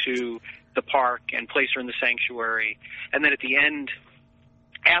into the park and place her in the sanctuary. And then at the end,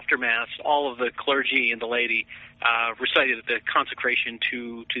 after Mass, all of the clergy and the Lady recited the consecration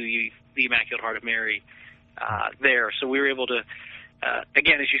to the Immaculate Heart of Mary there. So we were able to,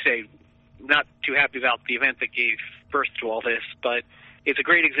 again, as you say, not too happy about the event that gave birth to all this, but it's a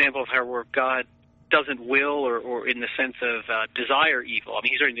great example of how where God doesn't will or in the sense of desire evil. I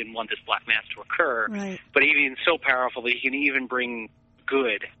mean, he certainly didn't want this Black Mass to occur, right. But even so powerful that he can even bring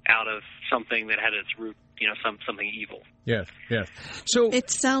good out of something that had its root, something evil. Yes. So it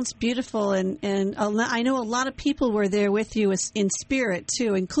sounds beautiful, and I know a lot of people were there with you in spirit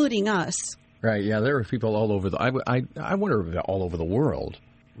too, including us. Right. Yeah, there were people all over I wonder if all over the world,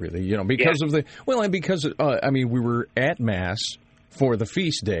 really. Because of because we were at Mass for the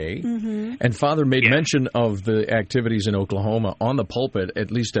feast day, and Father made mention of the activities in Oklahoma on the pulpit,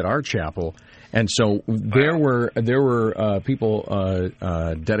 at least at our chapel, and so there were people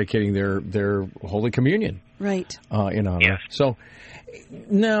dedicating their Holy Communion, right, in honor. Yes. So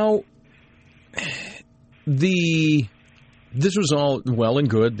now this was all well and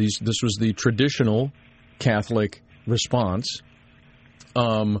good. This was the traditional Catholic response.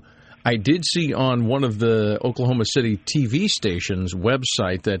 I did see on one of the Oklahoma City TV stations'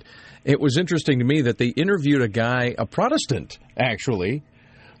 website that it was interesting to me that they interviewed a Protestant, actually,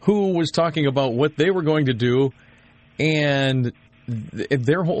 who was talking about what they were going to do, and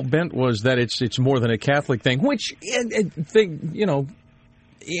their whole bent was that it's more than a Catholic thing, which it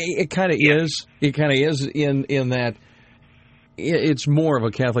kind of is. It kind of is in that it's more of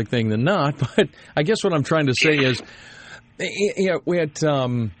a Catholic thing than not. But I guess what I'm trying to say is, we had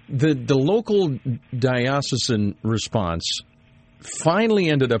the local diocesan response finally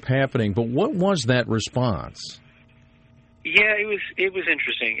ended up happening. But what was that response? Yeah, it was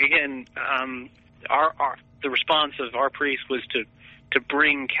interesting. Again, the response of our priest was to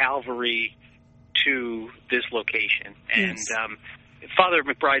bring Calvary to this location, and Father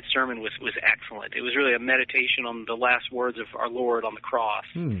McBride's sermon was excellent. It was really a meditation on the last words of our Lord on the cross,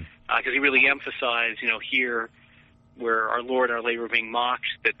 because he really emphasized, here where our Lord and our Lady were being mocked,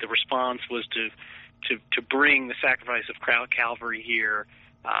 that the response was to bring the sacrifice of Calvary here,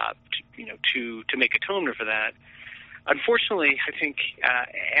 to make atonement for that. Unfortunately, I think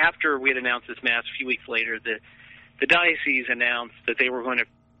after we had announced this Mass a few weeks later, the diocese announced that they were going to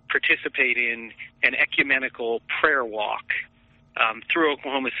participate in an ecumenical prayer walk through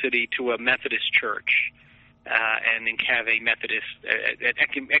Oklahoma City to a Methodist church, and in Cave Methodist, an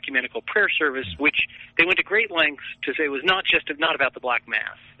ecumenical prayer service, which they went to great lengths to say was not about the Black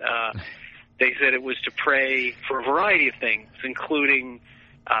Mass. They said it was to pray for a variety of things, including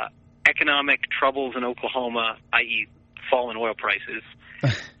economic troubles in Oklahoma, i.e. fallen oil prices,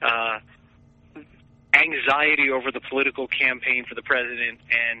 anxiety over the political campaign for the president,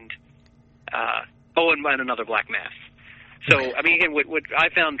 and another Black Mass. So, I mean, again, what I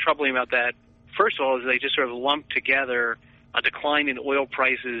found troubling about that, first of all, is they just sort of lumped together a decline in oil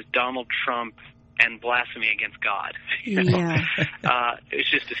prices, Donald Trump, and blasphemy against God. Yeah. It's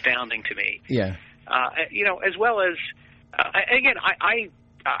just astounding to me. Yeah. As well as, again, I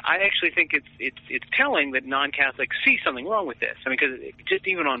actually think it's telling that non-Catholics see something wrong with this. I mean, because just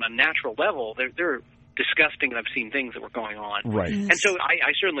even on a natural level, they're disgusting and obscene things that were going on. Right. Yes. And so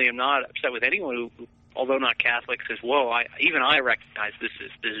I certainly am not upset with anyone who, although not Catholic, says, whoa, even I recognize this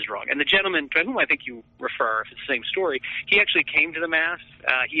is wrong. And the gentleman to whom I think you refer, if it's the same story, he actually came to the Mass.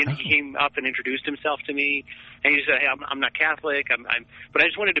 He came up and introduced himself to me, and he said, hey, I'm not Catholic, but I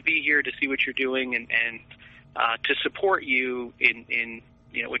just wanted to be here to see what you're doing and to support you in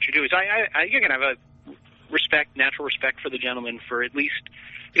what you're doing. So I again, have a natural respect for the gentleman for at least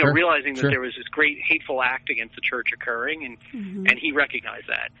Sure. realizing that Sure. there was this great hateful act against the church occurring, and he recognized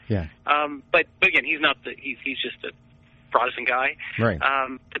that. Yeah. But again, he's not he's just a Protestant guy. Right.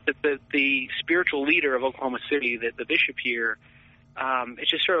 The spiritual leader of Oklahoma City, the bishop here,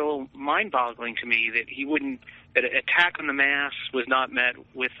 it's just sort of a little mind-boggling to me that an attack on the Mass was not met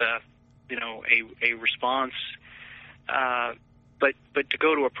with a response. But to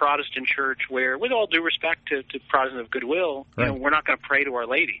go to a Protestant church where, with all due respect to Protestant of goodwill, right. We're not going to pray to Our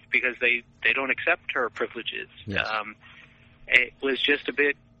Lady because they don't accept her privileges. Yes. It was just a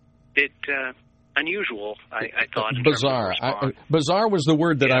bit unusual, I thought. Bizarre. Bizarre was the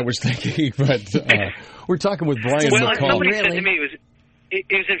word that I was thinking, but we're talking with Brian McCall. Somebody said to me, it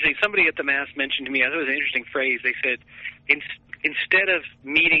was interesting. Somebody at the Mass mentioned to me, I thought it was an interesting phrase. They said, instead of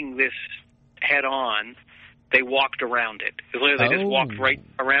meeting this head on, they walked around it. They just walked right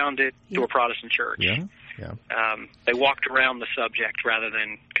around it to a Protestant church. Yeah, yeah. They walked around the subject rather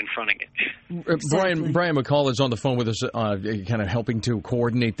than confronting it. Exactly. Brian McCall is on the phone with us, kind of helping to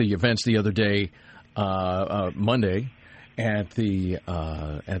coordinate the events the other day, Monday, at the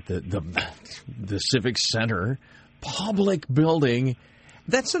Civic Center public building.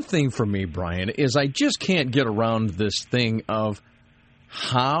 That's the thing for me, Brian, is I just can't get around this thing of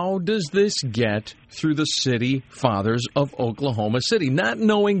how does this get through the city fathers of Oklahoma City? Not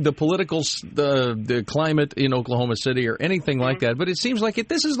knowing the political, the climate in Oklahoma City or anything like that, but it seems like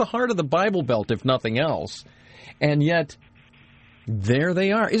this is the heart of the Bible Belt, if nothing else. And yet, there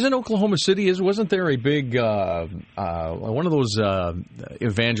they are. Isn't Oklahoma City, wasn't there a big, one of those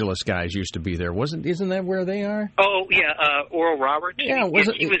evangelist guys used to be there? Isn't that where they are? Oh, yeah, Oral Roberts. Yeah,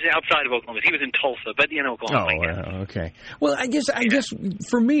 he was outside of Oklahoma. He was in Tulsa, but in Oklahoma. Oh, okay. Well, I guess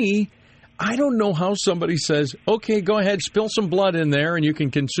for me, I don't know how somebody says, okay, go ahead, spill some blood in there, and you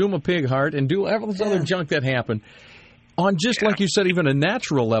can consume a pig heart and do all this other junk that happened. On just like you said, even a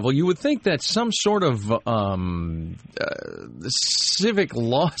natural level, you would think that some sort of civic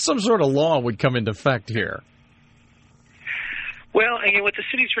law, some sort of law would come into effect here. Well, again, what the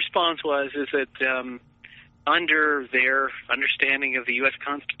city's response is that under their understanding of the U.S.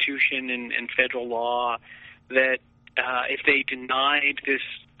 Constitution and federal law, that if they denied this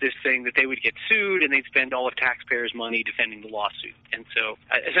thing, that they would get sued and they'd spend all of taxpayers' money defending the lawsuit. And so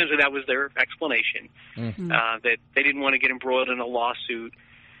essentially that was their explanation, that they didn't want to get embroiled in a lawsuit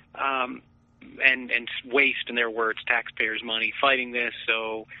and waste, in their words, taxpayers' money fighting this.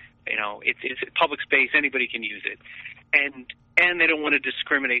 So, it's a public space. Anybody can use it. And they don't want to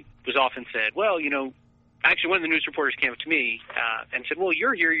discriminate, was often said. Well, actually one of the news reporters came up to me and said, well,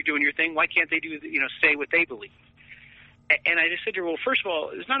 you're here, you're doing your thing. Why can't they say what they believe? And I just said to her, well, first of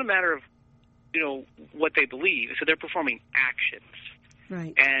all, it's not a matter of, what they believe. So they're performing actions.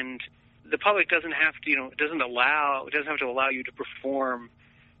 Right. And the public doesn't have to, doesn't have to allow you to perform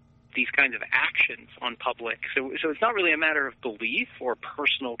these kinds of actions on public. So it's not really a matter of belief or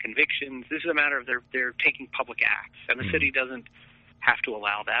personal convictions. This is a matter of they're taking public acts. And the city doesn't have to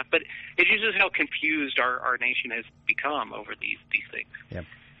allow that. But it uses how confused our nation has become over these things. Yep.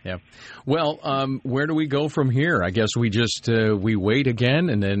 Yeah. Well, where do we go from here? I guess we just we wait again,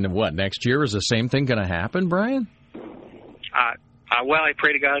 and then what? Next year is the same thing going to happen, Brian? Well, I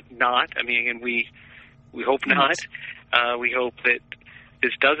pray to God not. I mean, and we hope not. We hope that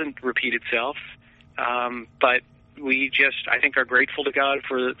this doesn't repeat itself. But we just, I think, are grateful to God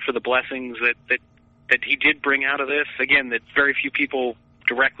for the blessings that He did bring out of this. Again, that very few people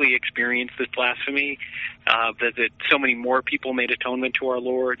directly experienced this blasphemy. That so many more people made atonement to our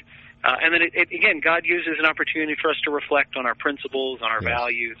Lord. And then, again, God uses an opportunity for us to reflect on our principles, on our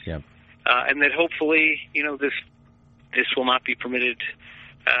values. Yep. And that hopefully, this will not be permitted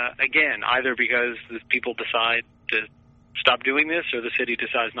again, either because the people decide to stop doing this or the city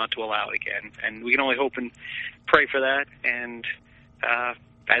decides not to allow it again. And we can only hope and pray for that, and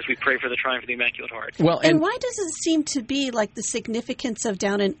as we pray for the triumph of the Immaculate Heart. Well, and why does it seem to be like the significance of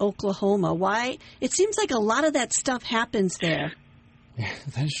down in Oklahoma? Why? It seems like a lot of that stuff happens there. Yeah,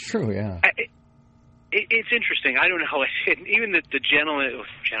 that's true, yeah. It's interesting. I don't know. Even the gentleman,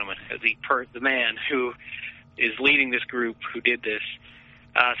 the man who is leading this group who did this,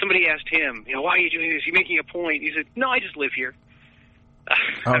 somebody asked him, why are you doing this? Are you making a point? He said, no, I just live here.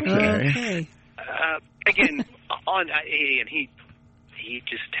 Okay. Again, and he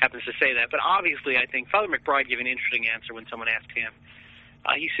just happens to say that. But obviously, I think Father McBride gave an interesting answer when someone asked him.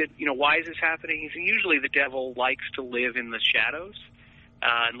 He said, why is this happening? He said, usually the devil likes to live in the shadows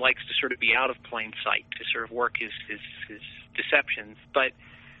and likes to sort of be out of plain sight to sort of work his deceptions. But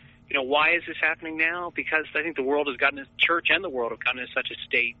why is this happening now? Because I think the world has gotten, church and the world have gotten in such a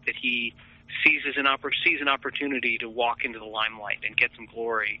state that he sees an opportunity to walk into the limelight and get some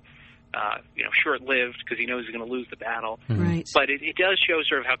glory. Short-lived because he knows he's going to lose the battle. Right. But it does show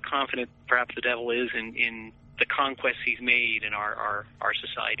sort of how confident perhaps the devil is in the conquests he's made in our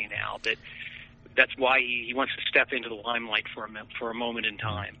society now. That's why he wants to step into the limelight for a moment in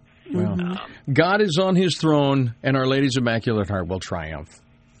time. Well, God is on His throne, and Our Lady's Immaculate Heart will triumph.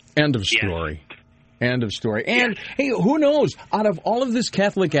 End of story. Yes. End of story. And, hey, who knows? Out of all of this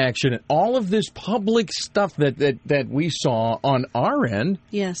Catholic action and all of this public stuff that we saw on our end,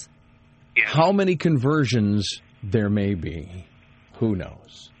 yes, how many conversions there may be? Who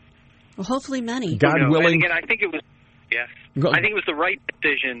knows? Well, hopefully many. God willing. And again, I think it was, I think it was the right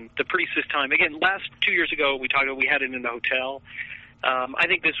decision. The priest this time, again, 2 years ago, we had it in the hotel. I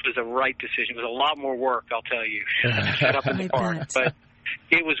think this was a right decision. It was a lot more work, I'll tell you, set up in the park. But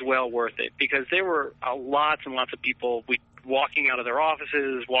it was well worth it because there were lots and lots of people walking out of their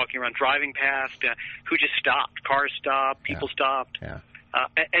offices, walking around, driving past, who just stopped. Cars stopped, people stopped. Yeah.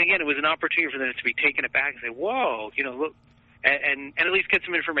 And again, it was an opportunity for them to be taken aback and say, whoa, look, and at least get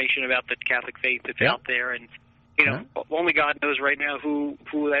some information about the Catholic faith that's out there. And, only God knows right now who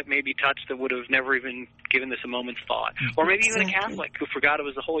that may be touched that would have never even given this a moment's thought. Or maybe even a Catholic who forgot it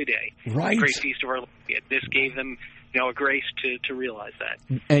was a holy day. Right. The great feast of Our Lady. This gave them a grace to realize that.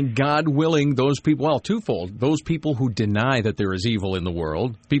 And God willing, those people, twofold, those people who deny that there is evil in the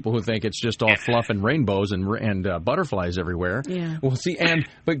world, people who think it's just all fluff and rainbows and butterflies everywhere. Yeah. Well, see,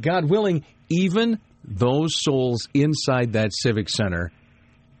 but God willing, even those souls inside that civic center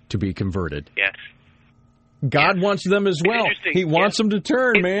to be converted. Yes. God wants them as well. He wants them to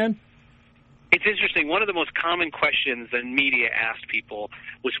turn, man. It's interesting. One of the most common questions that media asked people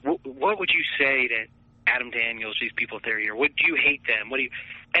was, what would you say to Adam Daniels, these people that are here? Do you hate them? And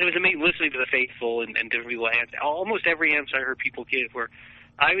it was amazing listening to the faithful and different people answer. Almost every answer I heard people give where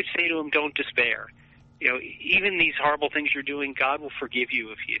I would say to them, don't despair. Even these horrible things you're doing, God will forgive you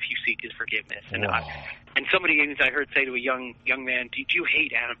if you seek His forgiveness. And somebody I heard say to a young man, do you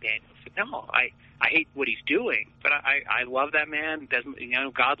hate Adam Daniels? I said, no, I hate what he's doing, but I love that man.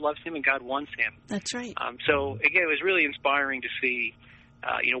 God loves him and God wants him. That's right. So again, it was really inspiring to see.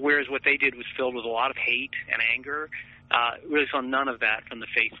 Whereas what they did was filled with a lot of hate and anger. Really saw none of that from the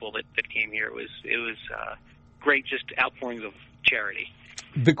faithful that came here. It was great, just outpourings of charity.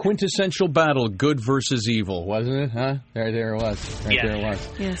 The quintessential battle, good versus evil, wasn't it? Huh? There it was. There it was.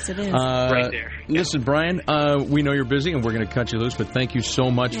 Yes, it is. Right there. Listen, Brian, we know you're busy and we're going to cut you loose, but thank you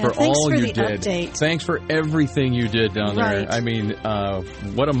so much for all you did. Update. Thanks for everything you did down there. I mean,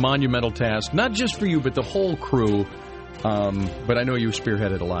 what a monumental task, not just for you, but the whole crew. But I know you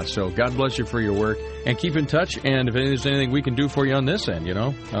spearheaded a lot, so God bless you for your work. And keep in touch, and if there's anything we can do for you on this end,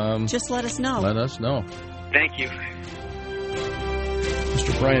 just let us know. Let us know. Thank you.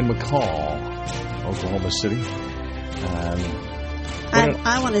 Mr. Brian McCall, Oklahoma City.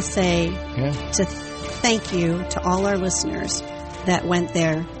 I want to say to thank you to all our listeners that went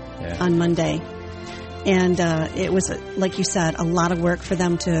there on Monday. And it was, like you said, a lot of work for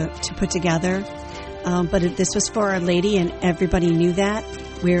them to put together. But this was for Our Lady, and everybody knew that.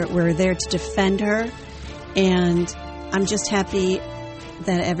 We're there to defend her, and I'm just happy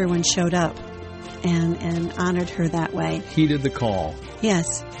that everyone showed up and honored her that way. Heeded the call.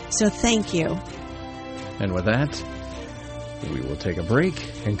 Yes. So thank you. And with that, we will take a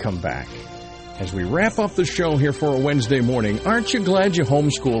break and come back. As we wrap up the show here for a Wednesday morning, aren't you glad you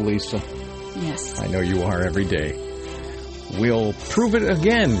homeschool, Lisa? Yes. I know you are every day. We'll prove it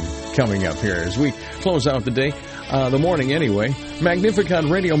again coming up here as we close out the day, the morning anyway. Magnificat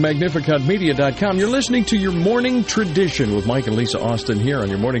Radio, magnificatmedia.com. You're listening to Your Morning Tradition with Mike and Lisa Austin here on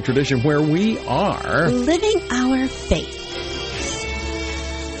Your Morning Tradition, where we are living our faith.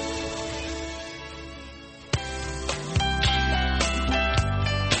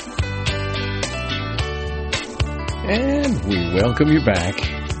 And we welcome you back.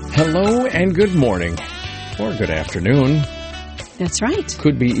 Hello and good morning. Or good afternoon. That's right.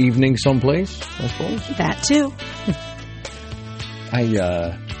 Could be evening someplace, I suppose. That too.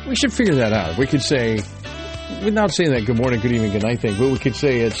 We should figure that out. We could say, without saying that good morning, good evening, good night thing, but we could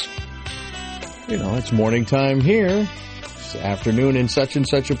say it's morning time here. It's afternoon in such and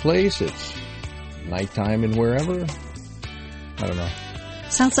such a place. It's nighttime in wherever. I don't know.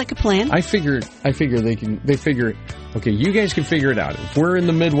 Sounds like a plan. I figure they figure, okay, you guys can figure it out. If we're in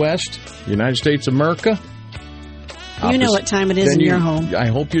the Midwest, United States of America. You know what time it is in your home. I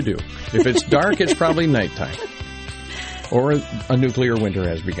hope you do. If it's dark, it's probably nighttime. Or a nuclear winter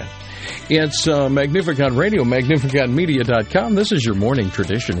has begun. It's Magnificat Radio, magnificatmedia.com. This is Your Morning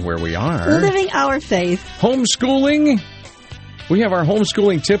Tradition, where we are living our faith. Homeschooling. We have our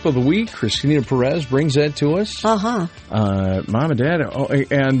homeschooling tip of the week. Christina Perez brings that to us. Uh-huh. Mom and Dad.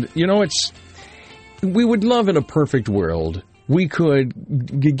 And, we would love in a perfect world, we could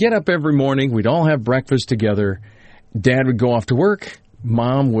get up every morning, we'd all have breakfast together, Dad would go off to work,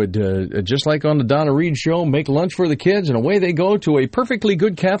 Mom would, just like on the Donna Reed show, make lunch for the kids, and away they go to a perfectly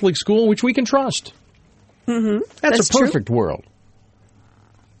good Catholic school which we can trust. Mm-hmm. That's a perfect world.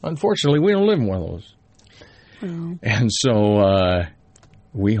 Unfortunately, we don't live in one of those. Oh. And so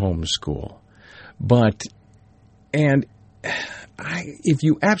we homeschool. If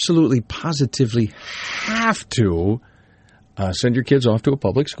you absolutely, positively have to send your kids off to a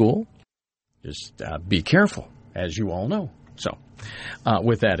public school, just be careful, as you all know. So,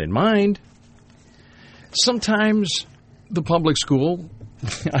 with that in mind, sometimes the public school,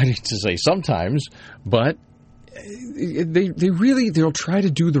 I need to say sometimes, but they'll try to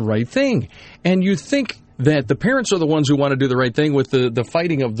do the right thing. And you think that the parents are the ones who want to do the right thing with the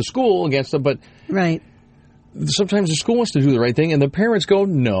fighting of the school against them, but right. Sometimes the school wants to do the right thing, and the parents go,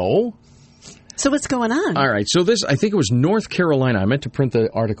 no. So what's going on? All right, so I think it was North Carolina. I meant to print the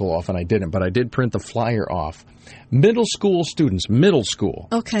article off, and I didn't, but I did print the flyer off. Middle school students,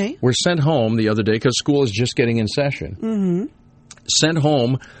 okay, were sent home the other day because school is just getting in session. Mm-hmm. Sent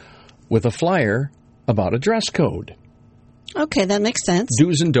home with a flyer about a dress code. Okay, that makes sense.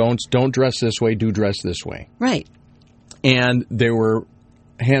 Do's and don'ts. Don't dress this way. Do dress this way. Right. And there were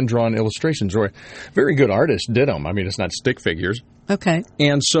hand-drawn illustrations, or a very good artist did them. I mean, it's not stick figures. Okay.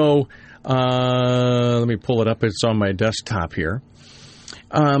 And so, let me pull it up. It's on my desktop here.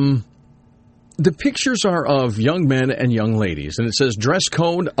 The pictures are of young men and young ladies, and it says, dress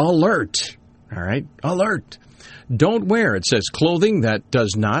code alert. All right? Alert. Don't wear, it says, clothing that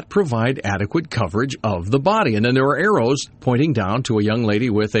does not provide adequate coverage of the body. And then there are arrows pointing down to a young lady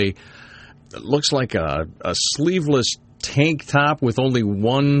with it looks like a sleeveless tank top with only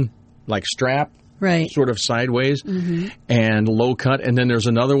one, strap. Right. Sort of sideways, and low cut. And then there's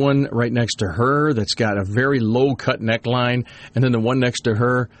another one right next to her that's got a very low cut neckline. And then the one next to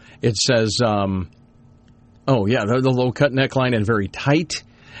her, it says, the low cut neckline and very tight.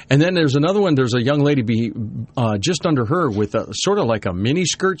 And then there's another one, there's a young lady just under her with a sort of like a mini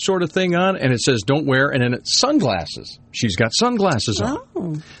skirt sort of thing on, and it says don't wear, and then it's sunglasses. She's got sunglasses on.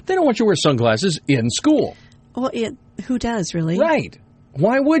 Oh. They don't want you to wear sunglasses in school. Well, who does, really? Right.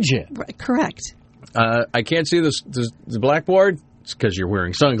 Why would you? Right, correct. I can't see the blackboard. It's because you're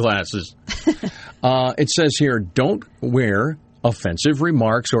wearing sunglasses. It says here, don't wear offensive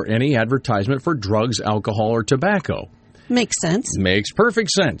remarks or any advertisement for drugs, alcohol, or tobacco. Makes sense. Makes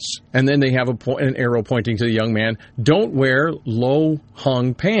perfect sense. And then they have an arrow pointing to the young man. Don't wear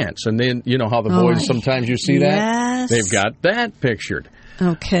low-hung pants. And then, you know how the boys, sometimes you see that? Yes. They've got that pictured.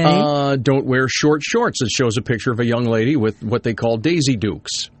 Okay. Don't wear short shorts. It shows a picture of a young lady with what they call Daisy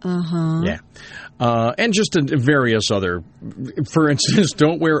Dukes. Uh-huh. Yeah. And just various other, for instance,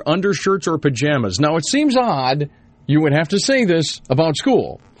 don't wear undershirts or pajamas. Now, it seems odd you would have to say this about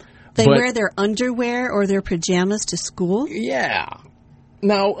school. They wear their underwear or their pajamas to school? Yeah.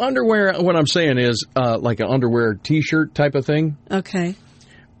 Now, underwear, what I'm saying is like an underwear T-shirt type of thing. Okay.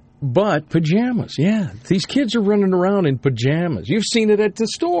 But pajamas, yeah. These kids are running around in pajamas. You've seen it at the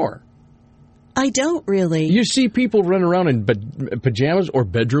store. I don't really. You see people running around in pajamas or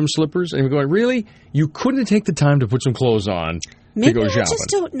bedroom slippers, and you're going, really? You couldn't take the time to put some clothes on Maybe to go I shopping. just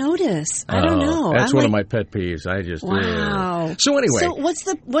don't notice. I don't know. That's I'm one like, of my pet peeves. I just wow. So anyway. So what's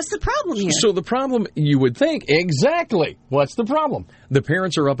the problem here? So the problem, you would think, exactly. What's the problem? The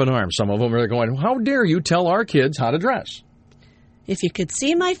parents are up in arms. Some of them are going, how dare you tell our kids how to dress? If you could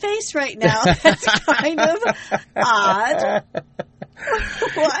see my face right now, that's kind of odd.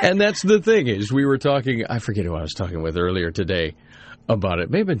 What? And that's the thing is, we were talking, I forget who I was talking with earlier today about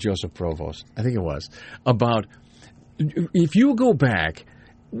it. Maybe Joseph Provost. I think it was. About if you go back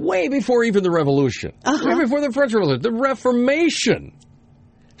way before even the Revolution, way before the French Revolution, the Reformation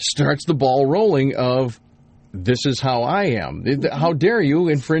starts the ball rolling of this is how I am. How dare you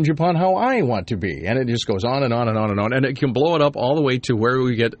infringe upon how I want to be? And it just goes on and on and on and on. And it can blow it up all the way to where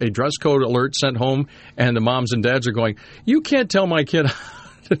we get a dress code alert sent home and the moms and dads are going, you can't tell my kid how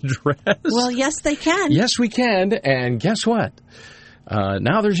to dress. Well, yes, they can. Yes, we can. And guess what?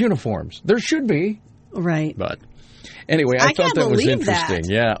 Now there's uniforms. There should be. Right. But anyway, I thought that was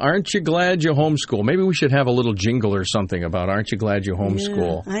interesting. Yeah. Aren't you glad you homeschool? Maybe we should have a little jingle or something about aren't you glad you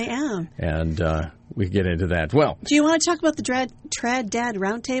homeschool? Yeah, I am. And we get into that. Well, do you want to talk about the Trad Dad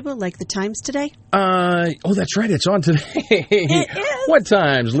Roundtable, like the times today? Oh, that's right. It's on today. It is. What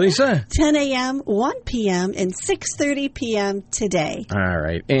times, Lisa? 10 a.m., 1 p.m., and 6:30 p.m. today. All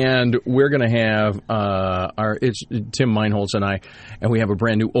right. And we're going to have it's Tim Meinholz and I, and we have a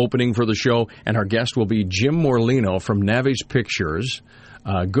brand new opening for the show, and our guest will be Jim Morlino from Navi's Pictures,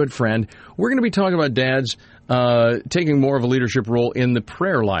 good friend. We're going to be talking about dads taking more of a leadership role in the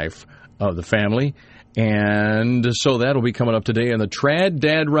prayer life of the family. And so that'll be coming up today in the Trad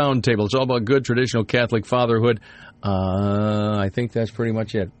Dad Roundtable. It's all about good traditional Catholic fatherhood. I think that's pretty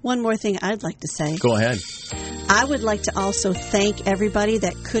much it. One more thing I'd like to say. Go ahead. I would like to also thank everybody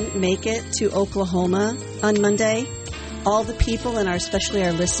that couldn't make it to Oklahoma on Monday. All the people, and especially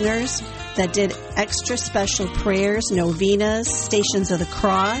our listeners, that did extra special prayers, novenas, Stations of the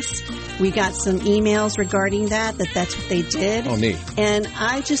Cross. We got some emails regarding that's what they did. Oh, neat. And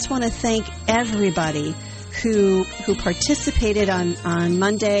I just want to thank everybody who participated on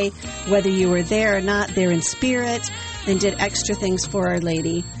Monday, whether you were there or not, there in spirit, and did extra things for Our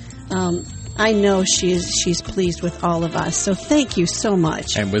Lady. I know she's pleased with all of us, so thank you so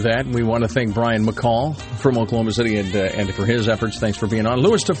much. And with that, we want to thank Brian McCall from Oklahoma City and for his efforts. Thanks for being on.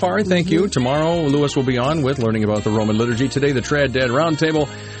 Louis Tafari, thank you. Tomorrow, Louis will be on with Learning About the Roman Liturgy. Today, the Trad Dad Roundtable.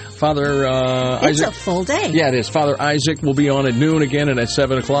 Father Isaac. It's a full day. Yeah, it is. Father Isaac will be on at noon again and at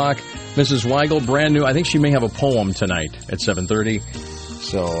 7 o'clock. Mrs. Weigel, brand new. I think she may have a poem tonight at 7:30.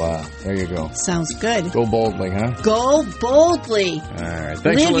 So there you go. Sounds good. Go boldly, huh? Go boldly. All right.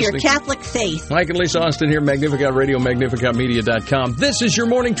 Thanks for Live your listening. Catholic faith. Mike and Lisa Austin here, Magnificat Radio, magnificatmedia.com. This is your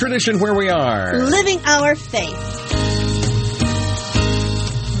morning tradition where we are living our faith.